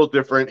is a little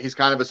different. He's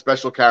kind of a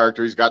special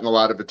character. He's gotten a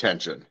lot of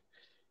attention.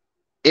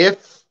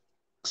 If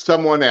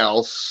someone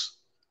else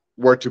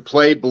were to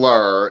play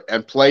Blurr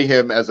and play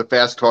him as a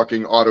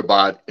fast-talking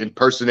Autobot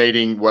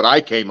impersonating what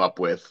I came up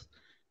with,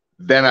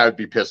 then I would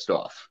be pissed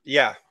off.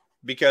 Yeah,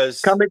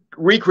 because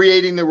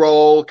recreating the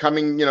role,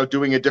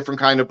 doing a different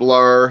kind of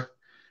Blurr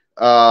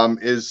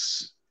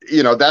is,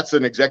 that's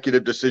an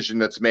executive decision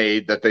that's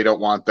made that they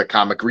don't want the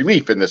comic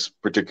relief in this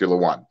particular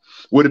one.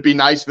 Would it be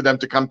nice for them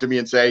to come to me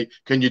and say,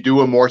 can you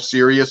do a more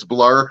serious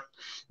Blurr?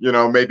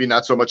 Maybe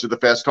not so much of the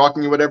fast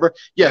talking or whatever.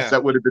 Yes,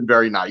 that would have been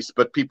very nice,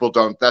 but people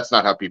don't, that's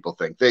not how people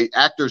think.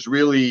 Actors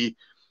really,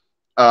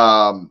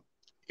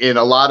 in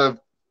a lot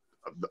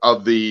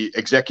of the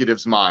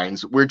executives'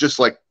 minds, we're just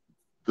like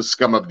the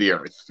scum of the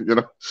earth.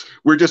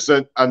 We're just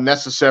a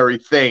necessary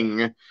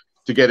thing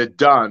to get it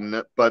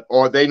done,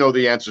 or they know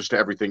the answers to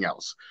everything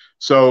else.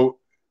 So,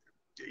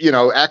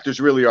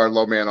 actors really are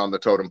low man on the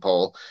totem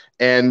pole,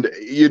 and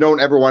you don't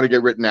ever want to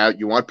get written out.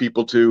 You want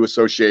people to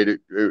associate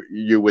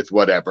you with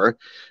whatever.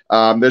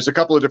 There's a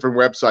couple of different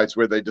websites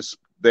where they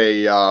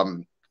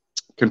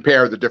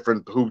compare the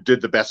different who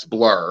did the best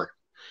Blurr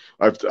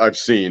I've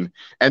seen,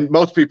 and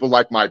most people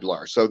like my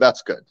Blurr, so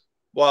that's good.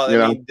 Well,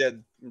 I mean,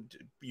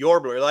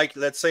 your Blurr, like,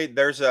 let's say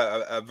there's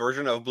a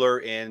version of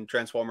Blurr in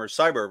Transformers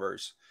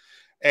Cyberverse,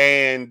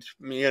 and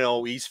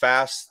he's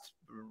fast,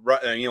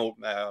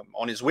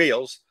 on his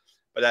wheels,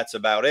 but that's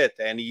about it.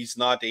 And he's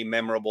not a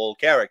memorable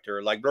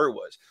character like Blurr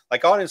was.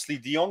 Like, honestly,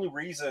 the only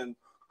reason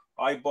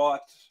I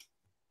bought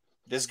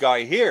this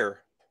guy here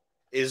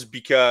is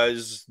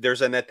because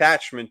there's an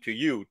attachment to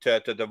you,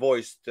 to the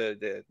voice.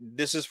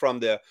 This is from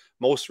the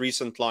most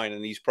recent line,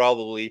 and he's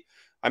probably,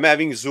 I'm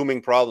having a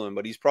zooming problem,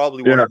 but he's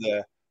probably one of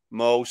the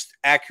most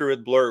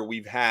accurate Blurr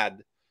we've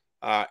had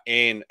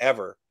in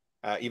ever,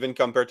 even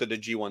compared to the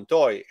G1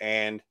 toy.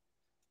 And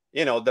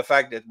the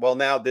fact that, well,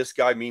 now this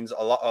guy means a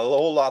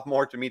whole lot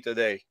more to me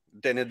today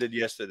than it did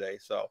yesterday.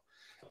 So,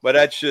 but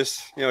that's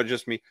just,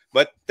 just me.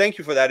 But thank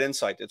you for that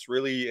insight. It's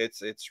really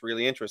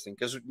interesting,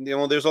 because,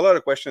 there's a lot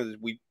of questions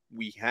that we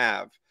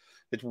have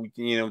that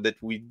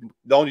we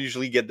don't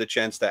usually get the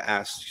chance to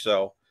ask.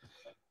 So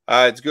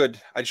it's good.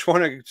 I just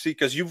want to see,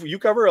 because you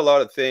cover a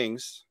lot of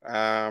things.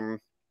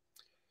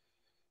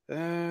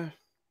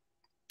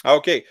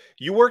 Okay.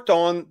 You worked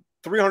on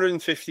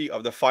 350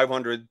 of the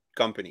 500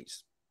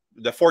 companies.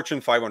 The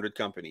Fortune 500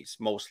 companies,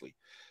 mostly.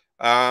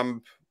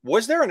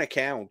 Was there an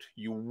account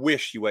you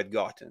wish you had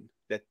gotten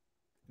that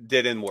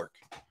didn't work?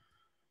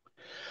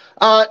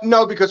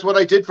 No, because what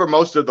I did for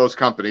most of those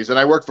companies, and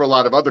I worked for a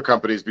lot of other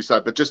companies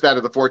besides, but just out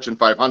of the Fortune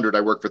 500,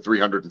 I worked for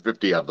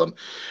 350 of them.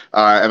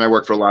 And I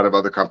worked for a lot of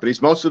other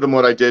companies. Most of them,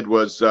 what I did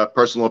was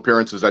personal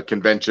appearances at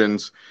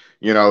conventions,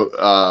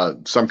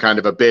 some kind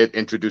of a bit,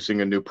 introducing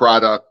a new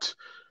product,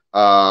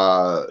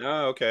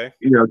 okay.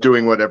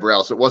 Doing whatever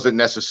else. It wasn't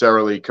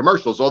necessarily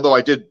commercials, although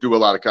I did do a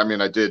lot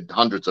of, I did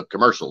hundreds of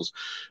commercials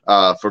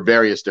for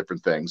various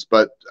different things.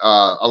 But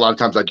a lot of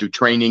times I do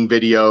training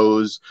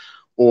videos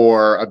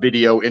or a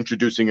video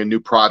introducing a new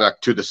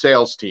product to the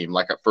sales team.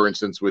 Like, for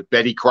instance, with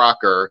Betty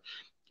Crocker,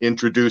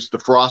 introduced the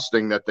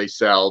frosting that they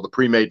sell, the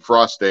pre-made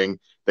frosting.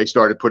 They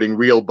started putting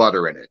real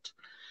butter in it.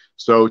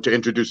 So to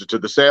introduce it to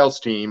the sales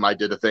team, I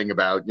did a thing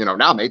about,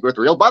 now made with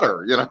real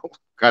butter,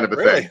 kind of a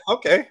thing.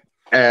 Okay.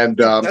 And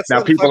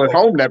now people at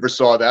home never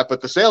saw that,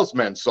 but the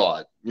salesmen saw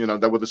it,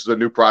 that this is a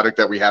new product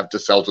that we have to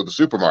sell to the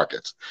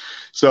supermarkets.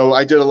 So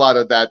I did a lot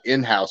of that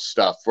in-house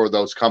stuff for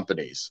those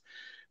companies.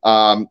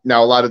 Now,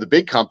 a lot of the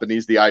big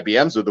companies, the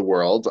IBMs of the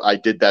world, I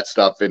did that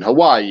stuff in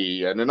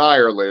Hawaii and in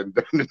Ireland.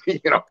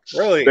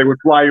 Really? They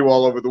would fly you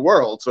all over the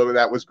world. So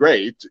that was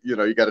great.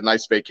 You got a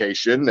nice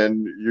vacation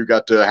and you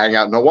got to hang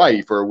out in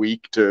Hawaii for a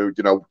week to,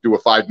 do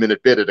a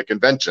 5-minute bit at a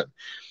convention.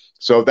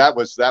 So that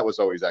was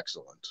always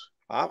excellent.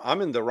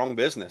 I'm in the wrong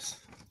business.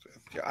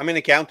 I'm in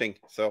accounting.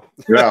 So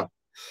yeah.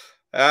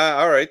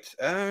 All right.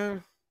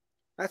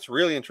 That's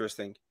really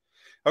interesting.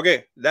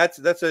 Okay, that's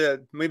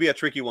maybe a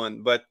tricky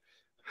one, but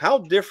how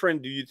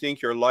different do you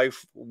think your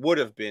life would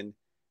have been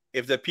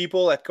if the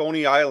people at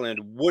Coney Island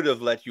would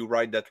have let you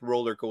ride that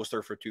roller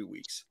coaster for 2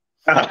 weeks?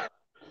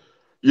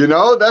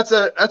 That's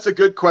a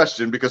good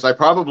question, because I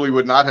probably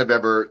would not have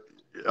ever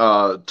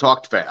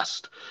talked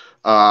fast.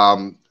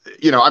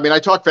 I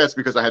talk fast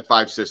because I had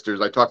 5 sisters.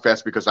 I talk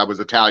fast because I was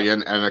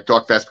Italian, and I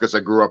talk fast because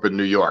I grew up in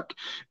New York.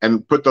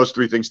 And put those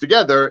 3 things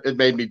together, it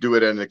made me do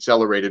it at an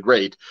accelerated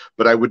rate.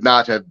 But I would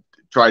not have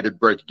tried to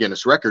break a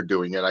Guinness record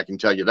doing it, I can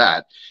tell you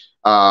that.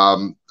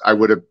 I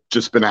would have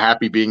just been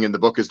happy being in the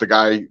book as the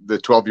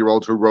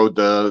 12-year-old who rode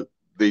the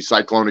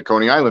Cyclone at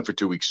Coney Island for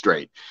 2 weeks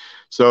straight.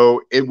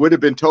 So it would have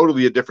been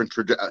totally a different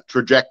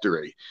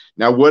trajectory.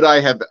 Now, would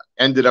I have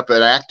ended up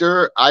an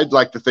actor? I'd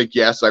like to think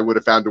yes. I would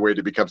have found a way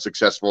to become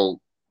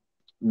successful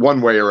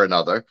one way or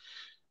another.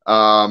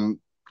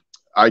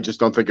 I just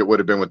don't think it would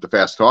have been with the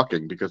fast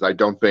talking, because I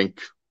don't think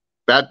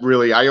that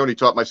really, I only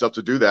taught myself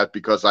to do that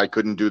because I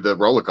couldn't do the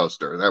roller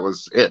coaster. That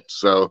was it.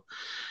 So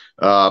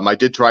I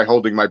did try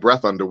holding my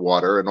breath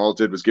underwater, and all it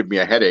did was give me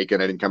a headache,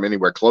 and I didn't come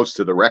anywhere close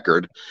to the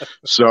record.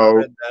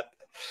 So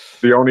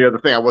the only other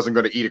thing, I wasn't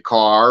going to eat a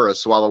car or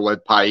swallow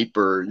lead pipe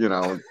or,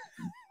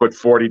 put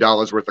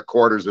 $40 worth of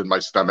quarters in my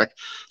stomach.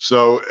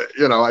 So,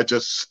 I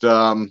just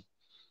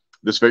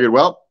figured,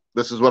 well,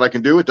 this is what I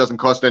can do. It doesn't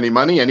cost any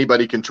money.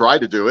 Anybody can try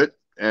to do it.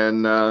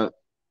 And,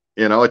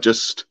 it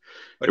just,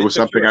 But it was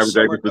took you something a I was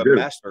able summer to to do.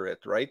 master it,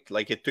 right?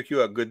 Like it took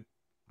you a good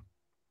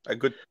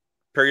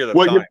period of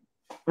Well,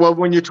 time.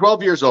 when you're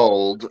 12 years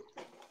old,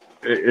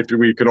 if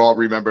we could all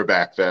remember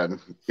back then,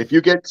 if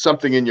you get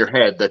something in your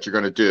head that you're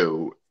going to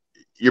do,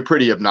 you're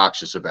pretty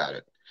obnoxious about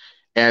it.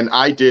 And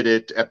I did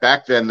it.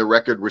 Back then, the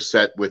record was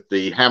set with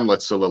the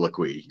Hamlet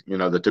soliloquy,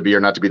 the to be or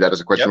not to be, that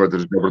is a question Yep. whether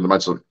there's over the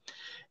months.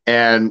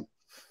 And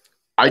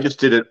I just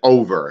did it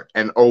over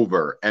and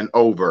over and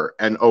over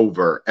and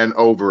over and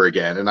over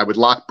again. And I would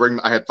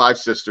I had 5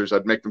 sisters.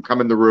 I'd make them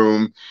come in the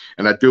room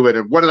and I'd do it.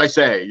 And what did I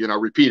say?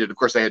 Repeat it. Of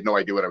course, they had no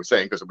idea what I was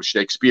saying because it was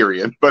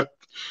Shakespearean, but,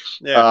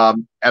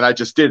 and I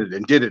just did it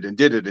and did it and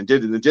did it and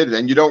did it and did it.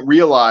 And you don't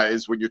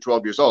realize when you're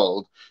 12 years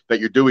old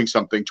that you're doing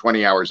something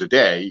 20 hours a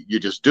day.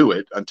 You just do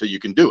it until you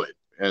can do it.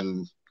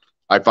 And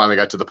I finally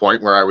got to the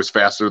point where I was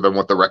faster than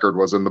what the record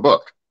was in the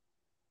book.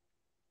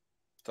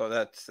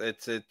 So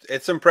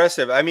it's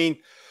impressive. I mean,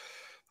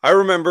 I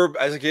remember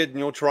as a kid,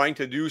 trying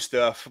to do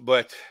stuff,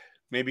 but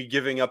maybe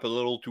giving up a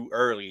little too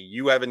early.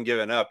 You haven't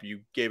given up. You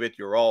gave it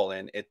your all,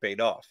 and it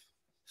paid off.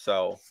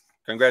 So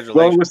congratulations.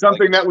 Well, it was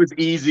something that was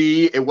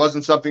easy. It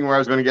wasn't something where I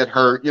was going to get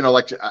hurt.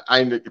 Like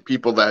I know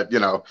people that,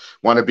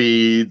 want to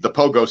be the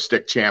pogo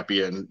stick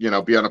champion,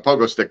 be on a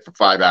pogo stick for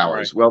 5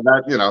 hours. Right.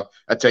 Well,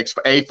 that takes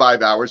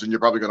 5 hours and you're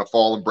probably going to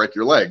fall and break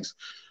your legs.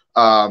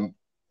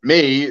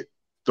 Me,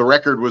 the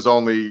record was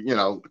only,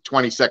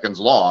 20 seconds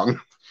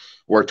long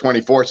or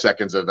 24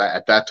 seconds at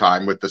that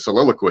time with the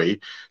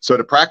soliloquy. So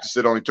to practice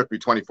it only took me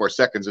 24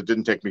 seconds. It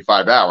didn't take me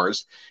 5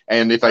 hours.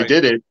 And if I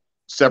did it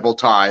several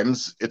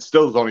times, it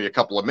still is only a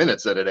couple of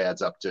minutes that it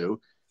adds up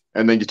to.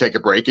 And then you take a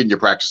break and you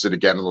practice it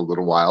again in a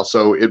little while.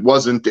 So it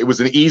was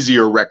an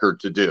easier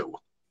record to do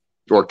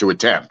or to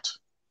attempt.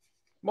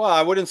 Well,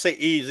 I wouldn't say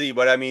easy,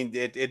 but I mean,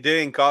 it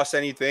didn't cost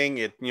anything.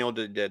 The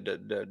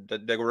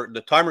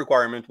time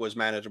requirement was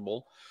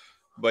manageable.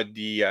 But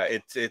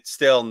it's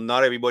still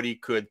not everybody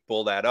could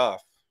pull that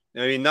off.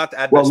 I mean, not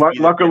at the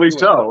speed. Luckily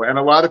so, and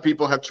a lot of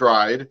people have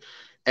tried,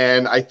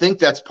 and I think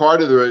that's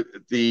part of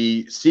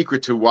the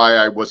secret to why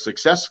I was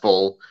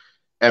successful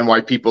and why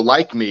people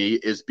like me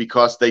is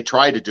because they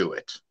try to do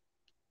it.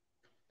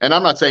 And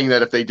I'm not saying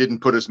that if they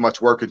didn't put as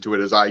much work into it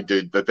as I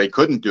did, that they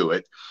couldn't do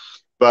it.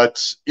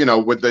 But,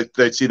 when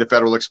they'd see the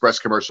Federal Express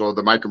commercial or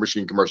the Micro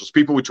Machine commercials,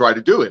 people would try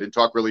to do it and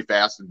talk really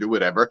fast and do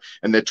whatever,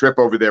 and they'd trip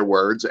over their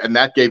words. And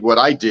that gave what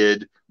I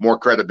did more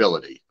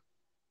credibility.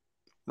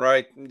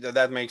 Right.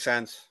 That makes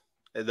sense.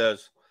 It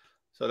does.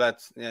 So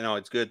that's,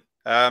 it's good.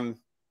 I'm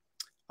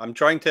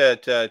trying to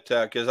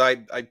because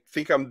I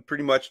think I'm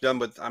pretty much done,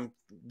 but I'm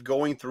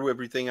going through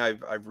everything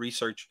I've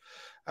researched.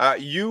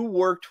 You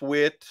worked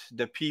with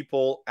the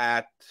people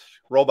at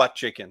Robot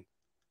Chicken.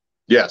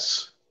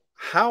 Yes.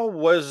 How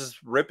was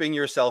ripping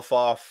yourself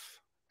off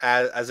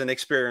as an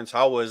experience?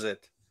 How was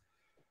it?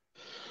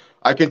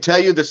 I can tell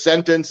you the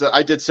sentence.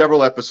 I did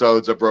several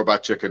episodes of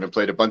Robot Chicken and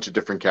played a bunch of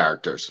different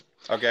characters.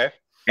 Okay.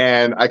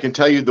 And I can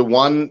tell you the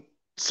one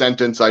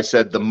sentence I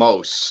said the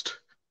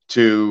most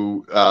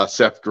to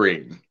Seth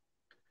Green.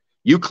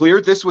 You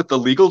cleared this with the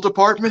legal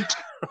department?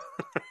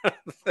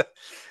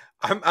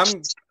 I'm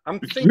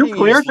thinking you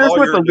cleared this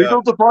with the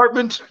legal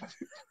department?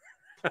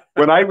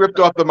 When I ripped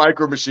off the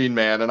Micro Machine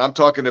Man, and I'm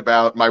talking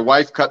about my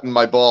wife cutting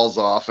my balls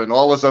off and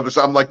all this other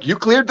stuff, I'm like, you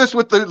cleared this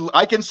with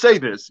I can say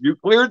this. You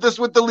cleared this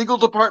with the legal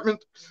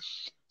department?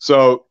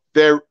 So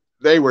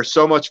they were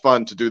so much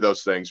fun to do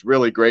those things.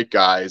 Really great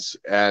guys.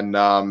 And,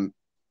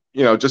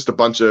 just a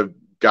bunch of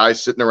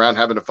guys sitting around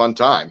having a fun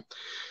time.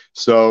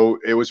 So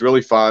it was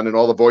really fun. And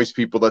all the voice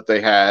people that they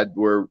had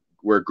were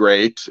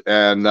great.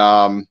 And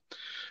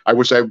I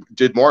wish I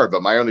did more of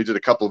them. I only did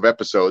a couple of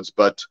episodes,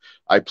 but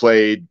I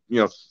played,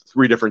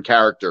 3 different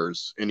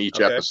characters in each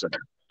episode.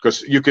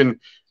 Because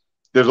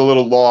there's a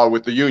little law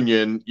with the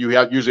union. You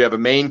usually have a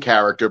main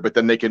character, but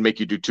then they can make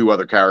you do 2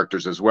 other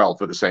characters as well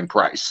for the same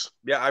price.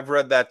 Yeah, I've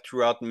read that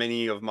throughout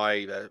many of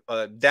my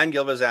Dan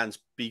Gilvezan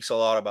speaks a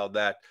lot about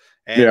that.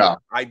 And yeah,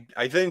 I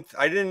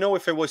didn't know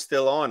if it was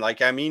still on.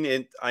 Like, I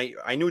mean,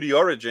 I knew the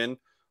origin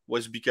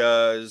was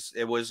because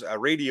it was a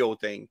radio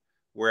thing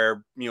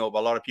where, a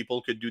lot of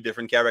people could do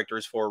different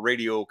characters for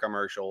radio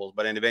commercials,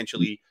 but then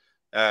eventually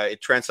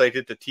it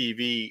translated to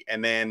TV,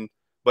 and then,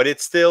 but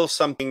it's still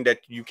something that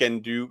you can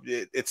do.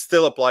 It's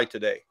still applied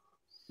today.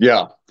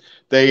 Yeah.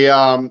 They,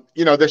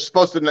 they're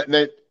supposed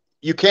to,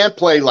 you can't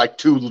play like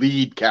 2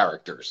 lead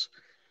characters.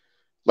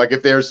 Like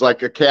if there's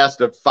like a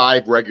cast of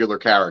 5 regular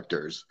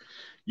characters,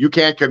 you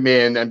can't come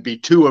in and be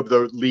 2 of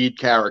the lead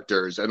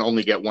characters and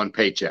only get 1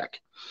 paycheck.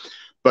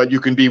 But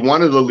you can be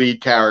one of the lead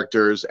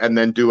characters and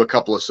then do a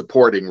couple of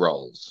supporting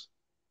roles.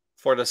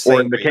 For the same.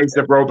 Or in the case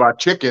of Robot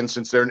Chicken,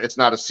 since it's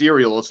not a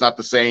serial, it's not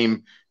the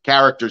same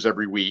characters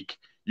every week.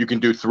 You can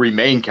do 3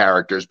 main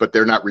characters, but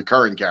they're not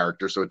recurring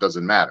characters, so it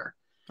doesn't matter.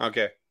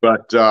 Okay.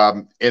 But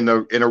in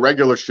a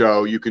regular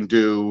show, you can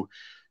do,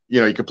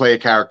 you could play a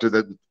character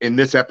that in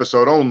this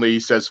episode only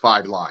says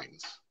 5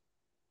 lines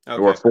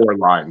or 4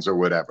 lines or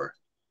whatever.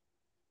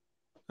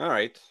 All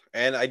right.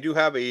 And I do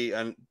have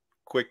a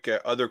quick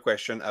other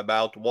question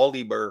about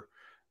Wally Burr.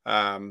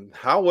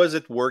 How was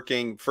it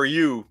working for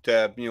you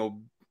to,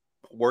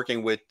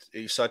 working with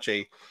such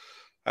a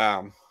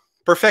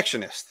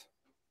perfectionist?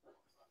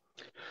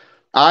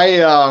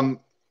 I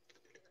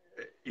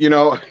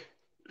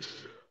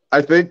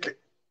think,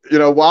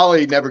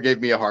 Wally never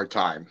gave me a hard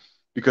time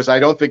because I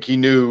don't think he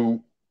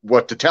knew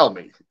what to tell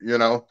me.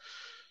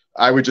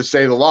 I would just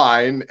say the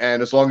line,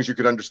 and as long as you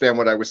could understand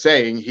what I was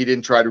saying, he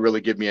didn't try to really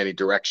give me any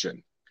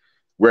direction,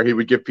 where he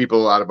would give people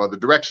a lot of other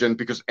direction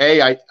because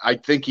I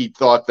think he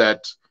thought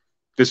that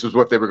this was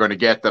what they were going to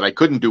get, that I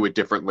couldn't do it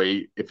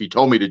differently if he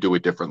told me to do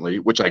it differently,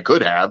 which I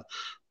could have,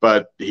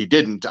 but he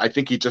didn't. I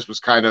think he just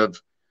was kind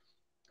of,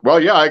 well,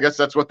 yeah, I guess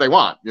that's what they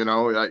want.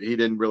 He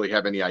didn't really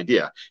have any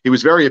idea. He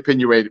was very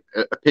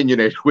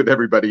opinionated with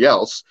everybody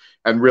else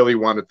and really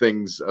wanted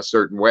things a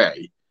certain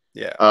way.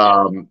 Yeah.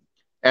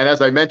 And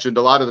as I mentioned,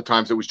 a lot of the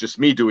times it was just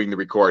me doing the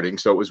recording.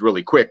 So it was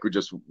really quick. We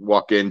just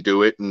walk in,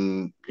 do it,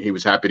 and he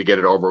was happy to get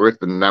it over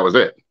with. And that was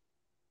it.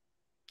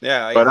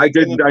 Yeah. But I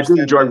did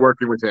enjoy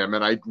working with him.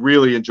 And I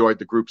really enjoyed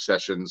the group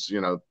sessions,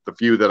 the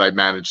few that I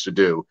managed to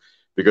do,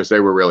 because they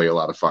were really a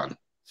lot of fun.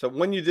 So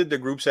when you did the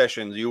group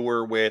sessions, you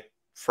were with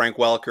Frank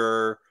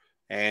Welker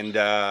and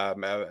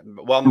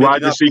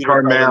Roger C.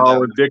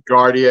 Carmel and Dick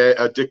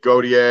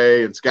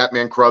Gaudier and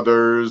Scatman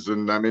Crothers.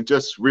 And I mean,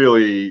 just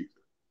really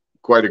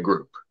quite a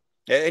group.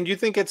 And you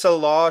think it's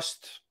not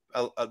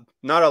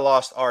a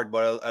lost art,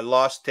 but a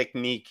lost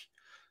technique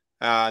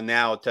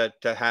now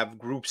to have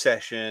group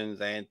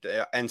sessions and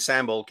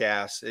ensemble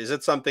casts? Is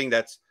it something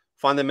that's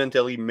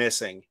fundamentally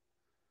missing?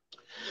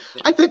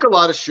 I think a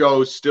lot of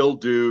shows still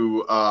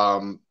do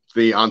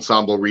the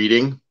ensemble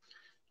reading.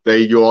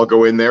 You all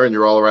go in there and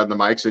you're all around the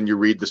mics and you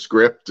read the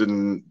script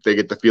and they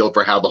get the feel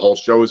for how the whole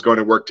show is going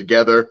to work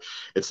together.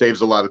 It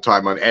saves a lot of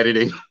time on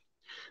editing,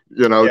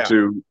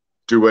 to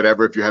do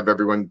whatever if you have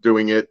everyone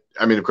doing it.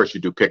 I mean, of course, you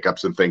do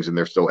pickups and things and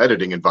there's still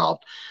editing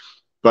involved.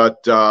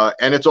 But,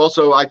 and it's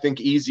also, I think,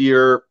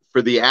 easier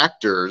for the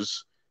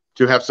actors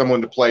to have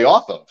someone to play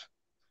off of.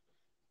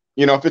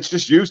 If it's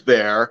just used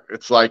there,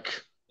 it's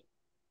like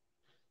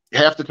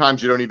half the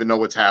times you don't even know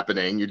what's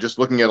happening. You're just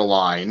looking at a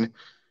line,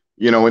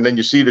 and then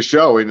you see the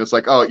show and it's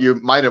like, oh, you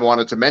might have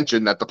wanted to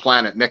mention that the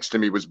planet next to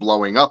me was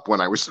blowing up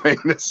when I was saying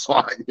this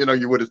line.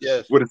 You would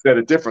have said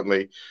it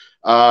differently.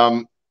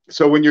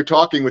 So when you're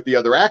talking with the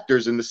other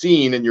actors in the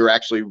scene and you're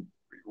actually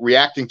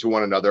reacting to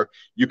one another,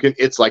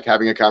 it's like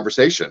having a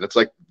conversation. It's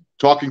like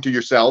talking to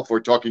yourself or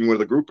talking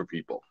with a group of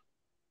people.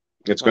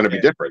 It's going to be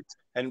different.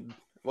 And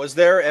was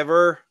there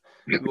ever,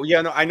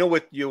 I know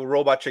with you,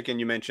 Robot Chicken,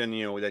 you mentioned,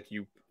 that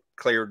you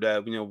cleared,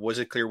 was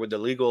it clear with the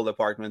legal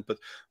department, but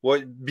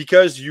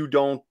because you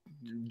don't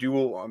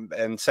do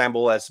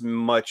ensemble as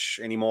much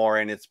anymore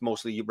and it's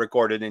mostly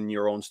recorded in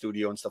your own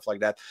studio and stuff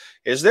like that,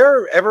 is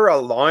there ever a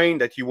line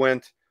that you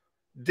went,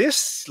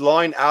 this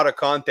line out of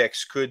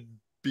context could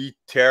be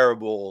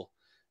terrible,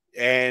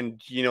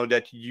 and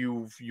that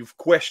you've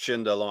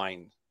questioned the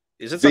line?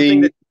 Is it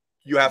something that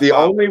you have? The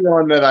only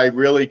one that I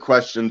really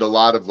questioned a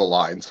lot of the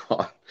lines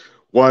on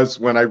was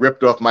when I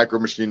ripped off Micro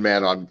Machine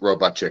Man on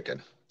Robot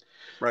Chicken,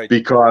 right?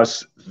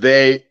 Because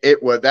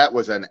that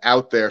was an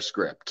out there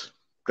script.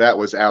 That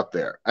was out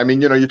there. I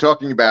mean, you're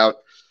talking about,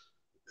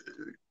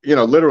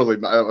 literally,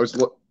 I was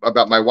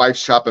about my wife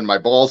chopping my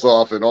balls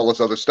off and all this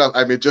other stuff.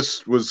 I mean, it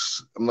just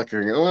was, I'm like,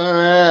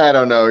 I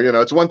don't know.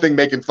 It's one thing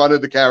making fun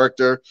of the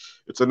character.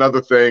 It's another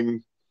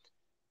thing.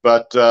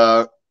 But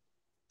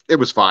it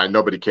was fine.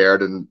 Nobody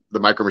cared. And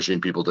the Micro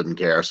Machine people didn't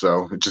care.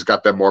 So it just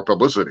got them more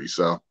publicity.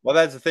 So, well,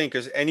 that's the thing,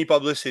 because any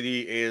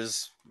publicity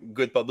is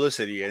good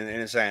publicity in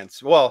a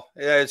sense. Well,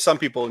 some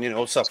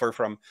people, suffer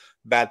from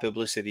bad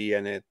publicity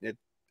and it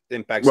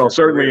impacts. Well,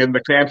 certainly in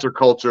the cancer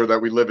culture that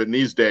we live in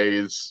these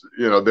days,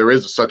 there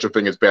is such a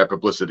thing as bad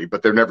publicity,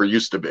 but there never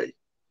used to be.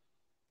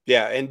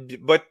 Yeah,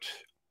 but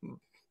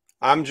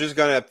I'm just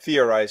gonna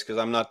theorize because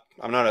I'm not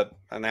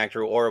an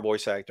actor or a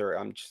voice actor.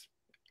 I'm just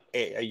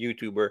a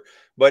YouTuber.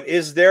 But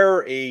is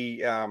there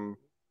an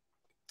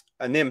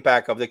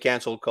impact of the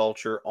cancel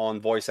culture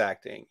on voice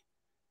acting?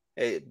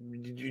 Do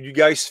you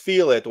guys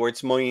feel it, or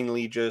it's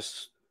mainly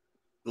just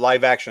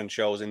live action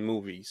shows and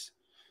movies?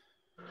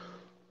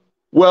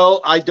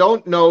 Well, I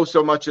don't know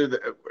so much of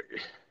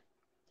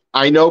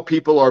I know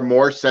people are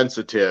more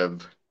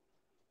sensitive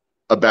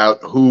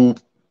about who,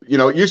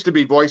 it used to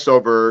be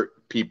voiceover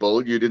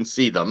people, you didn't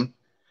see them,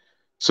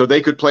 so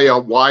they could play a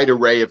wide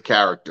array of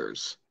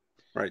characters.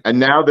 Right. And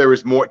now there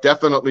is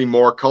definitely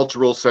more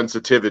cultural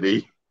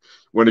sensitivity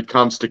when it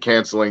comes to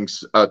canceling,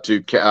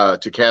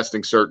 to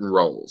casting certain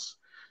roles.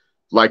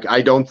 Like,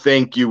 I don't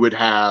think you would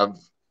have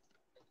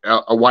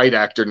a white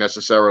actor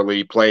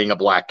necessarily playing a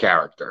black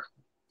character.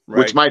 Right.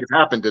 Which might have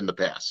happened in the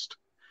past.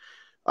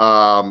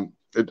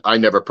 I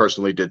never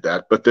personally did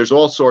that, but there's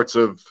all sorts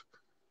of,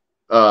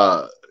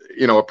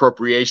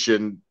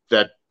 appropriation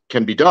that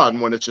can be done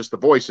when it's just the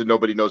voice and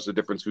nobody knows the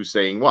difference who's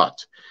saying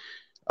what.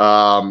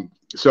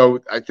 So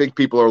I think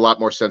people are a lot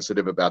more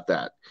sensitive about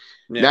that.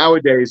 Yeah.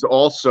 Nowadays,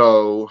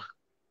 also,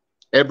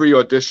 every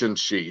audition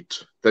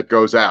sheet that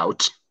goes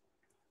out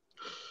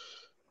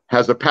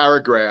has a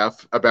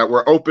paragraph about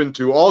we're open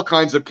to all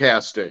kinds of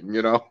casting,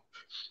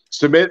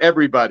 submit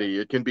everybody.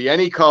 It can be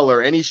any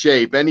color, any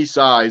shape, any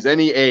size,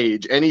 any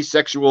age, any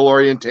sexual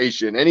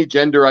orientation, any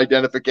gender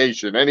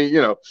identification,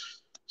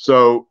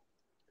 so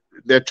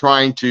they're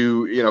trying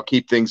to,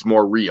 keep things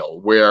more real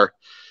where,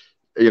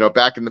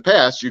 back in the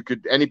past, you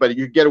could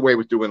get away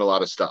with doing a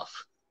lot of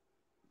stuff,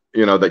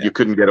 that you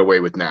couldn't get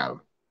away with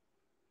now.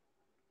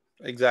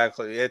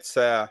 Exactly. It's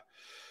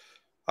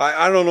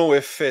I don't know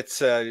if it's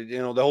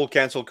the whole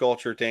cancel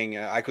culture thing.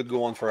 I could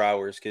go on for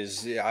hours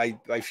because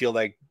I feel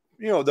like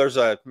there's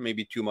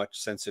maybe too much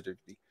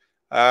sensitivity.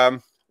 Well,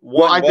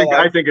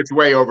 I think it's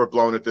way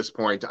overblown at this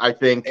point. I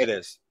think it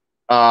is.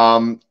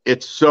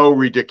 It's so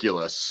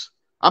ridiculous.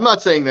 I'm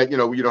not saying that you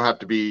don't have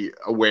to be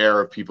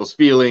aware of people's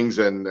feelings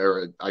and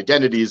their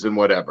identities and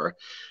whatever,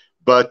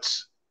 but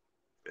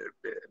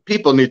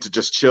people need to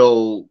just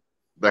chill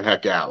the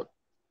heck out,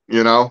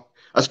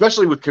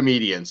 especially with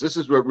comedians. This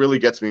is what really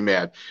gets me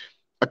mad.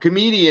 A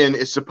comedian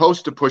is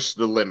supposed to push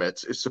the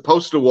limits, is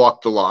supposed to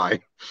walk the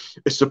line,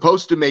 is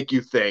supposed to make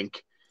you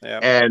think,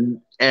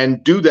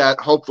 and do that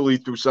hopefully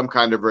through some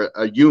kind of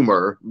a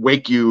humor,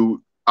 wake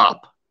you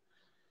up.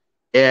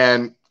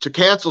 And to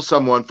cancel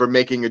someone for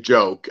making a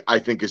joke, I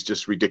think is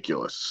just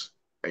ridiculous.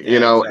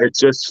 Exactly. It's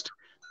just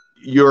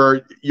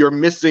you're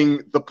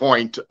missing the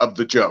point of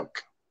the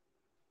joke.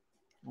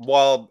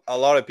 Well, a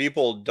lot of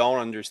people don't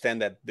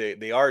understand that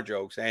they are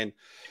jokes, and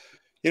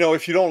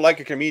if you don't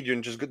like a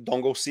comedian, just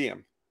don't go see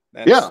him.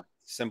 That's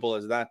simple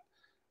as that.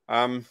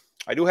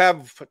 I do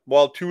have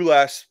two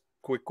last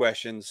quick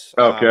questions.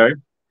 Okay.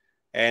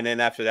 And then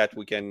after that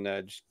we can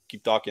just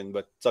keep talking,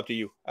 but it's up to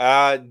you.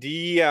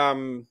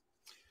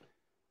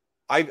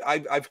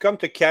 I've come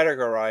to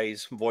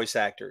categorize voice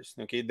actors.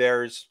 Okay,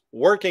 there's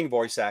working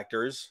voice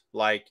actors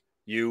like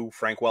you,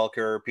 Frank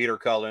Welker, Peter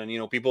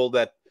Cullen. People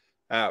that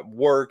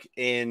work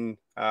in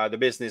the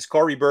business.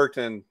 Corey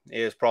Burton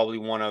is probably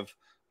one of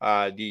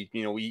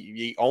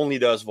he only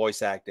does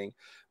voice acting.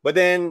 But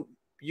then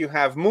you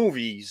have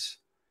movies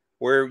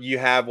where you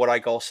have what I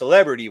call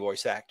celebrity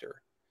voice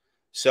actor.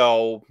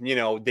 So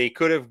they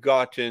could have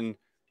gotten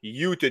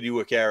you to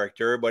do a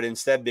character, but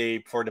instead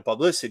for the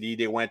publicity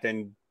they went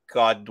and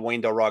got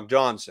Dwayne "The Rock"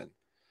 Johnson.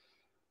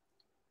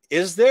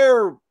 Is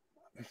there,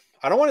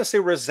 I don't want to say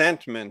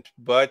resentment,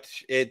 but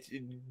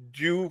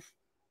do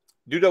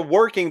the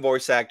working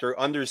voice actor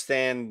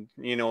understand,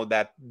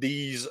 that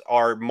these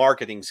are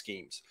marketing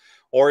schemes,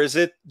 or is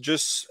it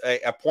just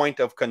a point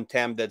of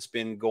contempt that's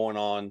been going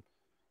on?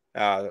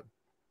 I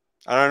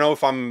don't know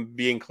if I'm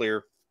being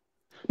clear.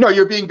 No,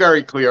 you're being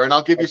very clear, and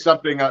I'll give you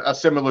something, a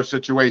similar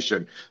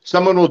situation.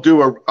 Someone will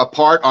do a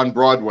part on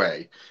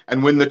Broadway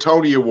and win the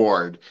Tony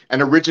Award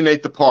and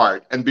originate the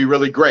part and be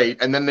really great,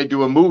 and then they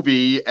do a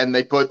movie and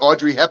they put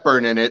Audrey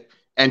Hepburn in it,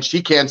 and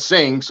she can't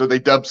sing, so they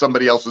dub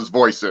somebody else's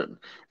voice in,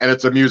 and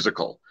it's a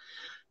musical.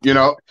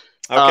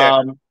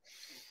 Okay.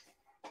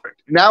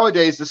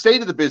 Nowadays, the state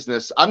of the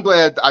business, I'm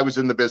glad I was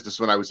in the business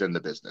when I was in the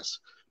business,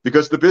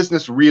 because the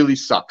business really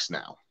sucks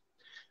now.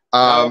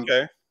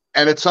 Okay.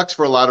 And it sucks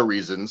for a lot of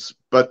reasons,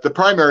 but the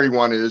primary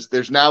one is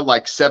there's now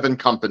like 7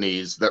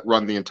 companies that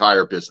run the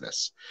entire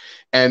business.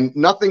 And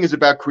nothing is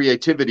about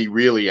creativity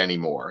really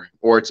anymore,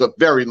 or it's a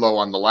very low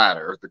on the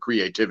ladder, the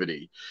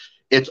creativity.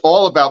 It's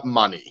all about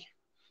money.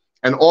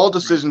 And all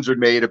decisions are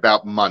made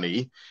about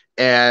money.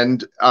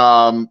 And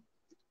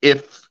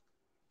if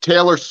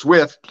Taylor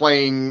Swift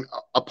playing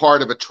a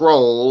part of a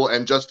troll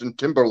and Justin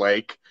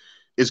Timberlake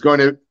is going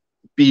to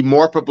be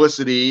more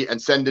publicity and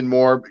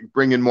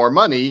bring in more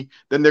money,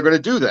 then they're going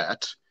to do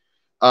that.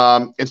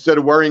 Instead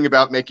of worrying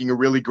about making a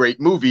really great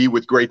movie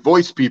with great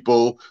voice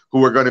people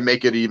who are going to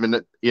make it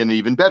an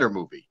even better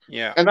movie.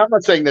 Yeah. And I'm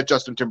not saying that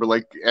Justin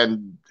Timberlake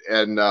and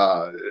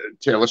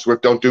Taylor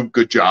Swift don't do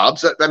good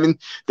jobs. I mean,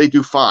 they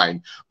do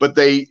fine, but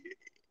they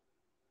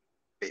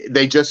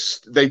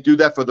do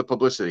that for the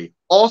publicity.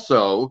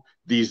 Also,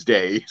 these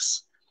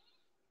days,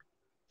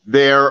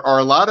 there are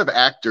a lot of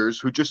actors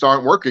who just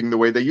aren't working the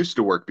way they used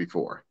to work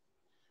before.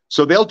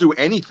 So they'll do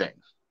anything.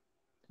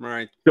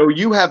 Right. So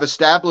you have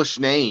established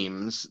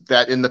names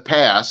that in the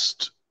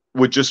past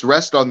would just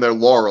rest on their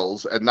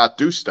laurels and not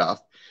do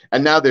stuff.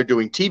 And now they're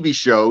doing TV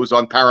shows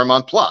on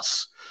Paramount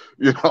Plus,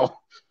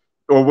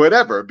 or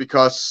whatever,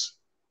 because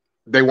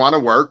they want to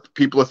work.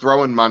 People are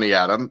throwing money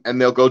at them and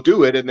they'll go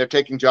do it. And they're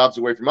taking jobs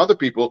away from other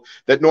people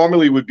that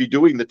normally would be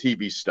doing the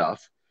TV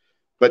stuff.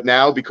 But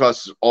now,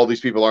 because all these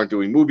people aren't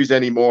doing movies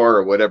anymore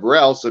or whatever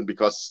else, and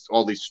because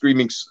all these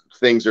streaming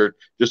things are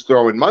just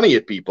throwing money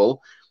at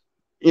people,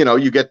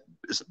 you get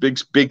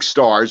big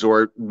stars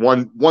or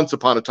once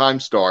upon a time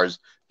stars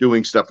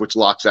doing stuff, which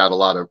locks out a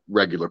lot of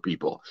regular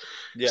people.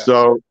 Yeah.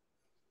 So,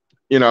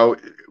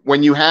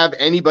 when you have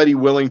anybody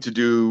willing to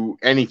do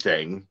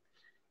anything,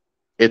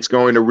 it's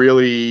going to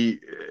really,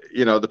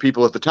 the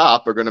people at the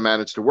top are going to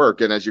manage to work.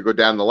 And as you go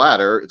down the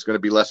ladder, it's going to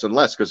be less and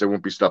less because there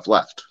won't be stuff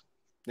left.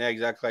 Yeah,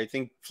 exactly. I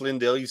think Flynn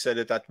Daly said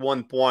it at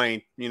one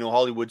point.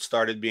 Hollywood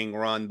started being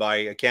run by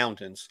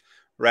accountants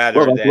Well,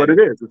 rather that's what than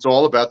it is. It's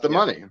all about the yeah,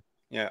 money.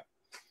 yeah.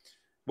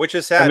 Which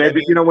is And sad. I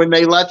then, mean, when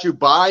they let you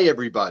buy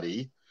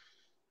everybody,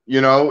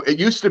 it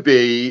used to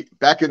be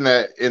back in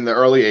the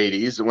early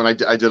 80s when I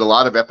did a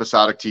lot of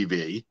episodic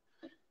TV.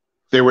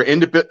 There were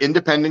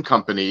independent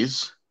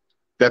companies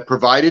that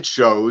provided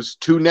shows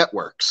to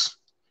networks,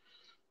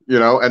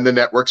 and the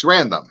networks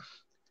ran them.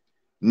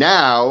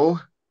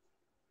 Now,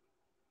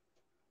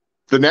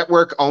 the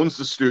network owns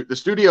the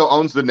studio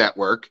owns the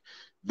network.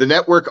 The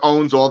network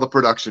owns all the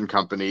production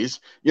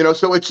companies,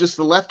 so it's just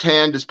the left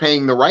hand is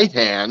paying the right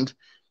hand,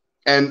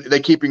 and they're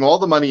keeping all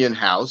the money in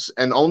house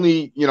and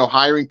only,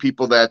 hiring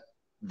people that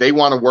they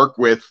want to work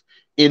with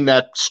in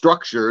that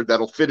structure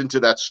that'll fit into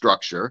that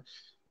structure.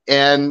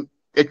 And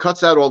it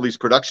cuts out all these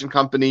production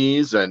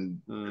companies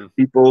and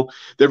people.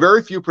 There are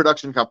very few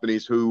production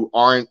companies who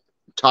aren't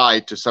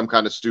tied to some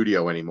kind of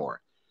studio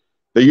anymore.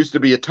 There used to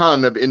be a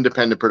ton of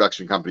independent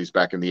production companies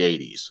back in the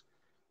 80s.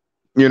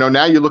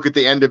 Now you look at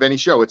the end of any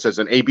show, it says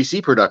an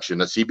ABC production,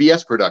 a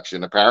CBS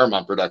production, a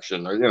Paramount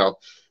production, or,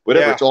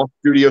 whatever. yeah, It's all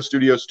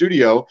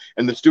studio.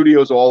 And the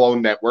studios all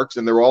own networks,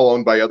 and they're all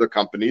owned by other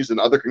companies and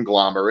other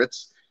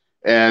conglomerates.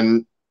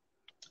 And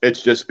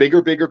it's just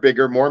bigger, bigger,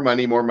 bigger, more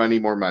money, more money,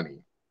 more money.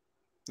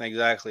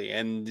 exactly.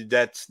 And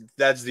that's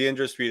the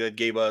industry that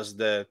gave us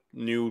the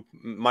new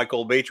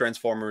Michael Bay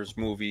Transformers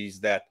movies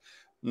that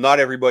not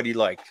everybody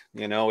liked.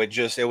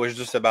 It was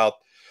just about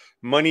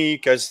money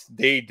because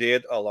they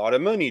did a lot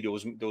of money,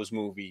 those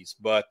movies.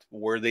 But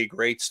were they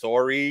great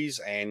stories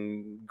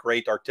and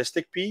great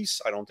artistic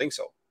piece? I don't think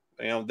so.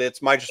 That's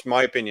just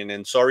my opinion.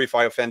 And sorry if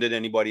I offended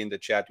anybody in the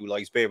chat who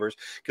likes Bavers,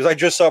 because I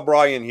just saw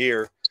Brian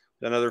here,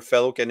 another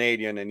fellow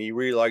Canadian, and he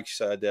really likes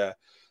the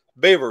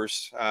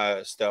Bavers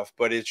stuff.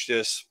 But it's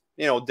just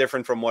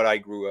different from what I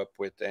grew up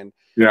with, and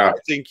Yeah. I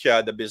think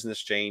the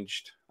business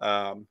changed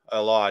a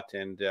lot,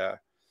 and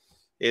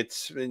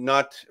it's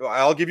not.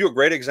 I'll give you a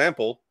great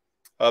example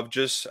of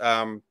just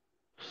I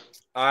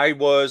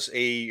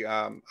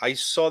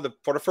saw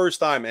for the first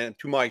time, and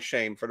to my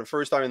shame, for the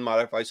first time in my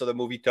life, I saw the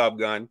movie Top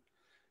Gun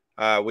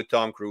with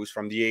Tom Cruise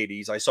from the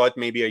 80s. I saw it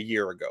maybe a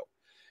year ago.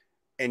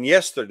 And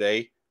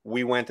yesterday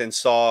we went and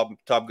saw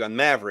Top Gun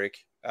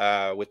Maverick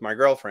with my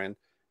girlfriend,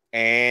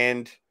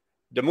 and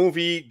the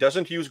movie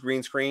doesn't use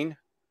green screen.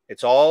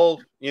 It's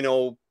all,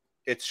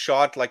 it's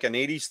shot like an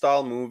 80s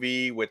style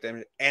movie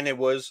and it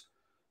was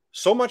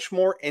so much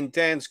more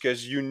intense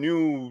because you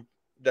knew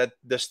that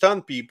the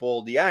stunt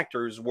people, the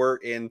actors, were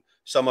in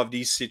some of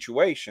these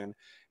situations,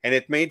 and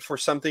it made for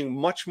something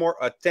much more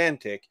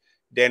authentic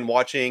than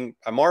watching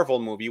a Marvel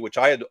movie, which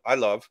I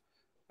love.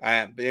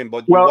 But you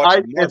Well, watch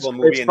a Marvel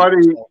movie and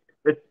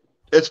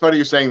it's funny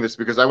you're saying this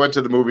because I went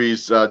to the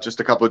movies just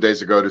a couple of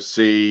days ago to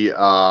see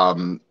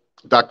new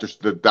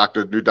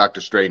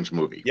Doctor Strange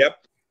movie. Yep.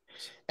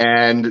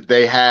 And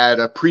they had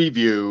a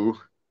preview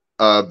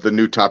of the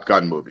new Top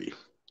Gun movie.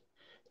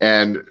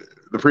 And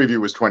the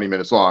preview was 20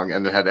 minutes long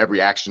and it had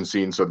every action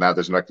scene. So now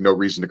there's no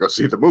reason to go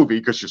see the movie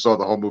because you saw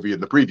the whole movie in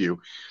the preview.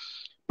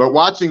 But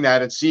watching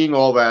that and seeing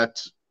all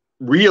that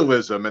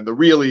realism and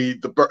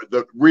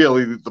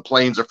the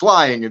planes are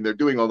flying and they're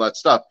doing all that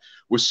stuff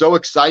was so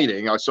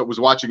exciting. I was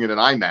watching it in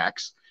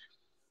IMAX.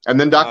 And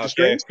then Doctor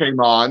Strange came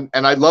on,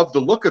 and I loved the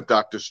look of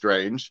Doctor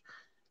Strange.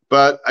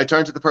 But I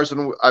turned to the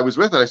person I was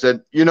with and I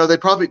said,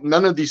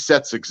 none of these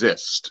sets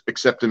exist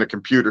except in a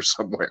computer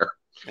somewhere.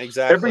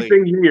 Exactly.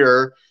 Everything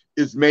here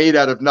is made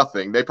out of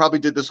nothing. They probably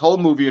did this whole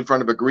movie in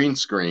front of a green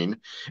screen.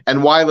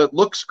 And while it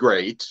looks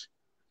great,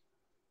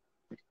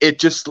 it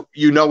just,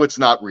 it's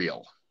not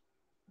real.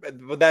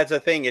 But that's the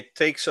thing. It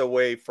takes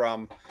away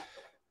from,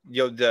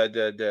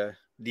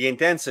 the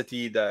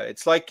intensity.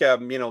 It's like,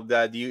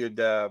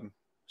 the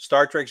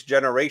Star Trek's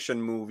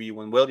Generation movie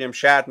when William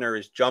Shatner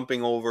is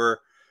jumping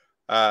over,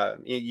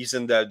 he's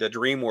in the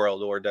dream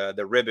world or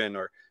the ribbon,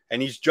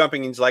 and he's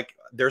jumping. He's like,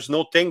 there's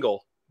no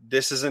tingle.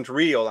 This isn't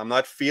real. I'm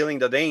not feeling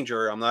the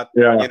danger. I'm not,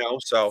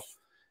 so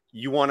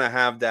you want to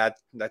have that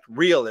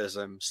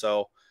realism.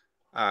 So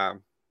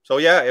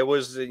yeah,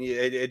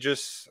 it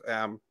just,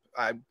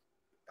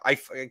 I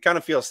kind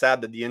of feel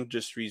sad that the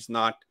industry is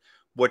not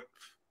what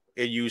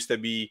it used to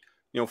be,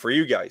 for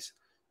you guys,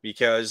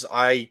 because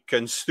I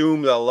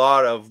consumed a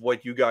lot of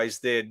what you guys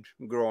did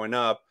growing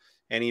up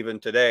and even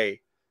today.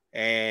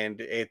 And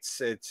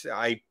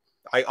I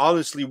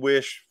honestly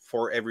wish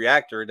for every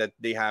actor that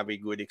they have a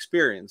good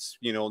experience,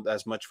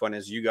 as much fun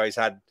as you guys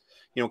had,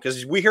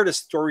 because we heard a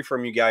story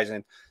from you guys,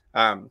 and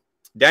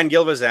Dan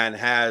Gilvezan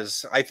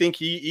I think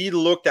he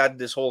looked at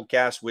this whole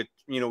cast with,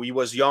 he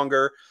was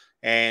younger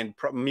and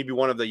maybe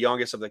one of the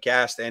youngest of the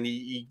cast, and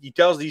he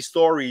tells these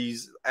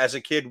stories as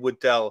a kid would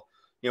tell,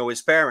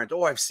 his parent,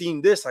 oh, I've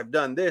seen this, I've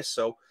done this.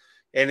 So,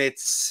 and it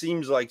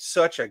seems like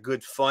such a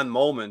good fun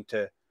moment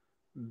to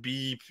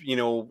be,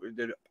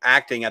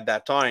 acting at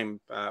that time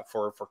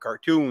for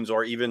cartoons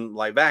or even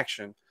live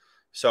action.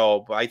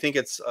 So I think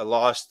it's a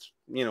lost,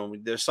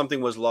 there's something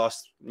was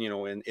lost,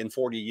 in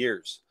 40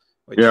 years.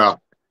 Which, yeah,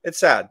 it's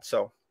sad.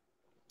 So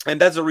And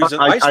that's the reason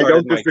I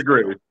don't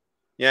disagree.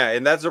 Yeah,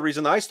 and that's the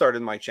reason I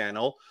started my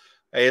channel,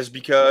 is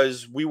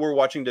because we were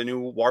watching the new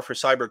War for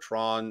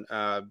Cybertron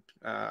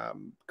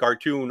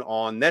cartoon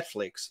on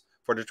Netflix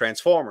for the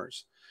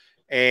Transformers.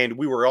 And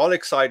we were all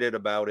excited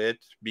about it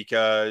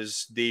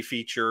because they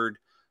featured,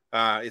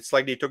 it's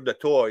like they took the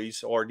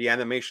toys or the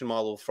animation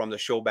model from the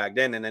show back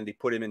then, and then they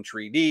put it in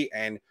 3D,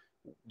 and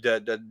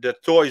the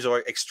toys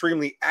are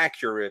extremely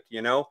accurate,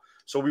 you know?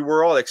 So we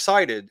were all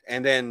excited.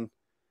 And then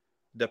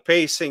the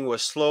pacing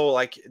was slow,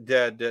 like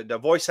the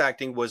voice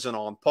acting wasn't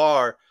on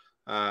par.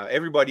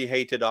 Everybody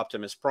hated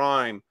Optimus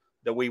Prime,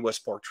 the way it was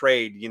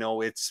portrayed. You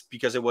know, it's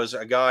because it was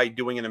a guy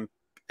doing an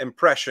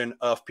impression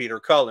of Peter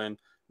Cullen,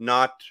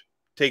 not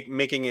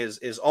making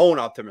his own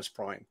Optimus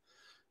Prime.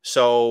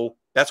 So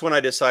that's when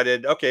I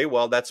decided, okay,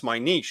 well, that's my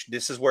niche.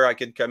 This is where I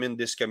could come in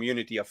this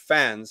community of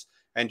fans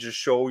and just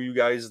show you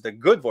guys the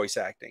good voice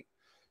acting.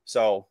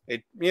 So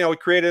it, you know,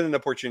 it created an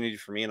opportunity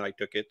for me, and I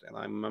took it, and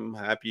I'm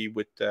happy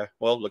with.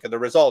 Well, look at the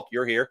result.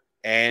 You're here,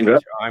 and Yeah.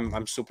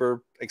 I'm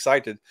super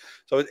excited.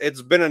 So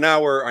it's been an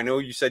hour. I know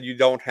you said you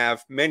don't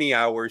have many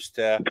hours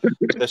to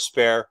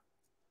spare,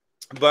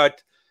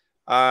 but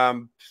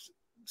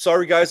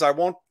sorry guys, I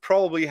won't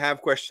probably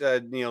have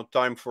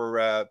time for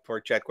a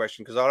chat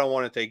question, because I don't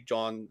want to take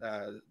John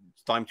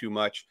time too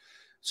much.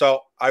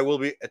 So I will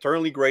be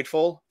eternally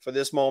grateful for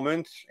this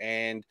moment,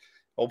 and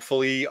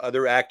hopefully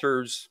other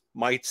actors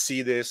might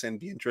see this and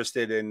be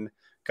interested in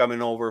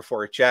coming over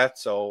for a chat.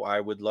 So I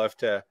would love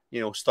to,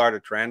 you know, start a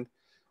trend.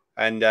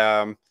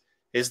 And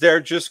is there,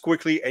 just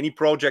quickly, any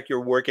project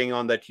you're working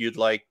on that you'd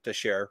like to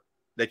share,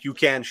 that you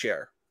can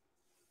share?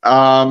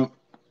 Well,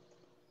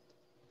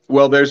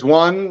 there's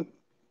one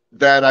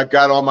that I've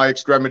got all my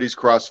extremities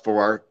crossed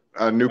for,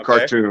 a new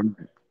cartoon,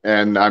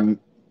 and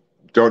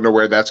don't know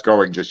where that's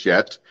going just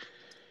yet.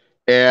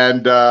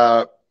 And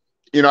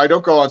you know, I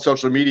don't go on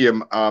social media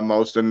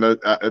most and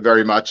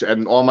very much,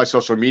 and all my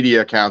social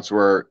media accounts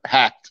were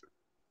hacked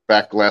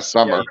back last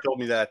summer. Yeah, you told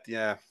me that.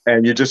 Yeah,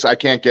 and I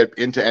can't get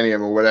into any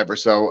of them or whatever.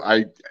 So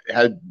I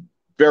had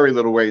very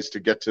little ways to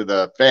get to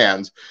the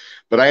fans.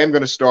 But I am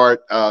going to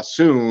start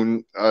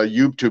soon a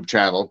YouTube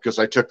channel, because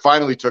I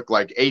finally took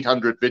like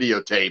 800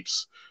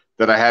 videotapes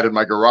that I had in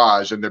my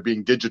garage, and they're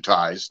being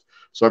digitized.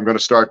 So I'm going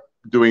to start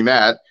doing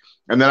that.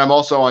 And then I'm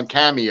also on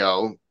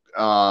Cameo,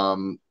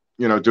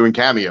 you know, doing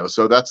Cameo.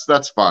 So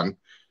that's fun.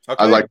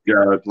 Okay. I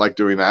like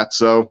doing that.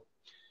 So,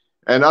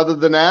 and other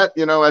than that,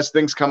 you know, as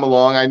things come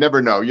along, I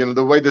never know. You know,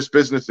 the way this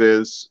business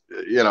is,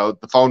 you know,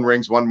 the phone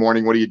rings one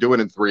morning. What are you doing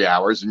in 3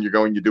 hours? And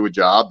you do a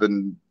job,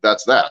 and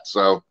that's that.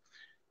 So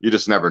you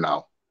just never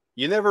know.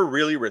 You never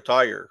really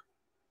retire.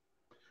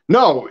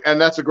 No, and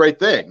that's a great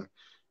thing.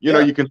 You know,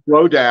 you can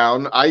slow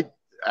down. I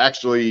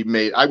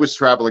was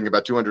traveling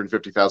about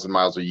 250,000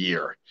 miles a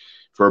year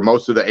for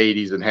most of the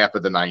 80s and half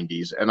of the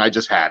 90s. And I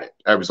just had it.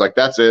 I was like,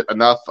 that's it,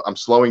 enough. I'm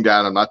slowing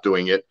down. I'm not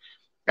doing it.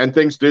 And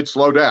things did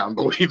slow down.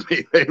 Believe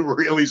me, they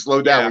really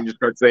slow down when you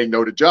start saying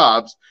no to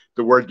jobs.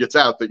 The word gets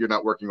out that you're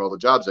not working all the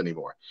jobs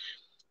anymore.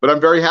 But I'm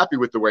very happy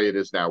with the way it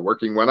is now,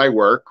 working when I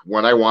work,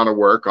 when I want to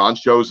work, on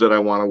shows that I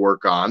want to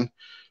work on.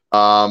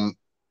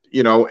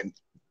 You know,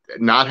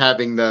 not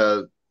having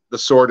the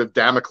sort of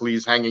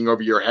Damocles hanging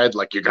over your head,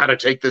 like you got to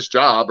take this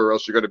job or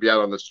else you're going to be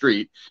out on the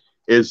street,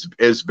 is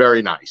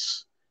very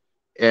nice.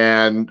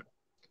 And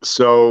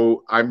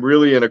so I'm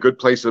really in a good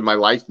place in my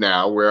life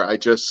now, where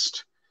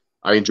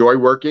I enjoy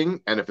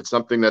working. And if it's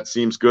something that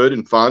seems good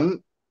and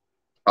fun,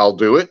 I'll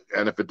do it.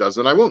 And if it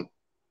doesn't, I won't.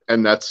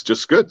 And that's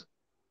just good.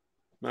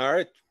 All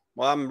right.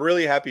 Well, I'm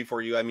really happy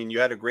for you. I mean, you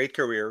had a great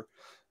career.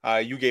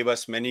 You gave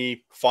us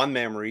many fun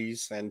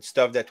memories and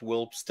stuff that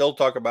we'll still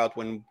talk about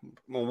when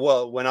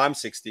I'm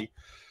 60.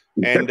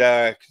 And,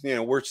 you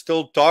know, we're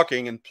still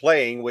talking and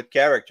playing with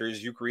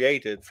characters you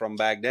created from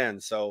back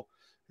then. So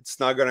it's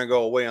not going to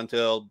go away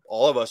until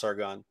all of us are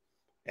gone.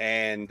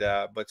 And,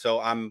 but so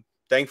I'm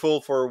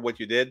thankful for what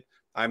you did.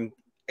 I'm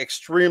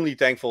extremely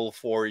thankful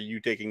for you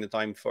taking the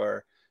time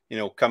for, you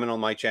know, coming on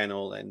my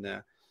channel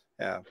and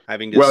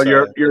having this. Well,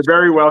 you're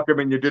very welcome,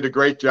 and you did a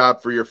great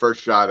job for your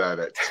first shot at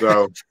it.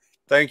 So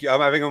thank you. I'm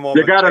having a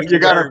moment. You got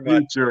a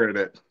future in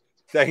it.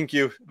 Thank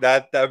you.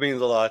 That means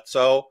a lot.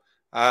 So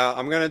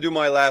I'm gonna do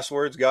my last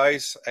words,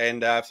 guys,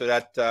 and after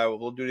that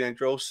we'll do the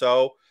intro.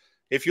 So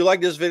if you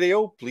like this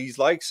video, please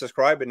like,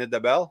 subscribe, and hit the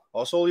bell.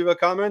 Also leave a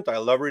comment. I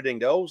love reading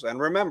those. And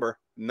remember,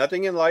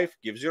 nothing in life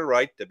gives you a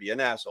right to be an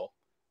asshole.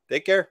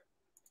 Take care.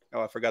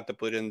 Oh, I forgot to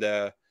put in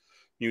the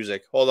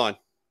music. Hold on.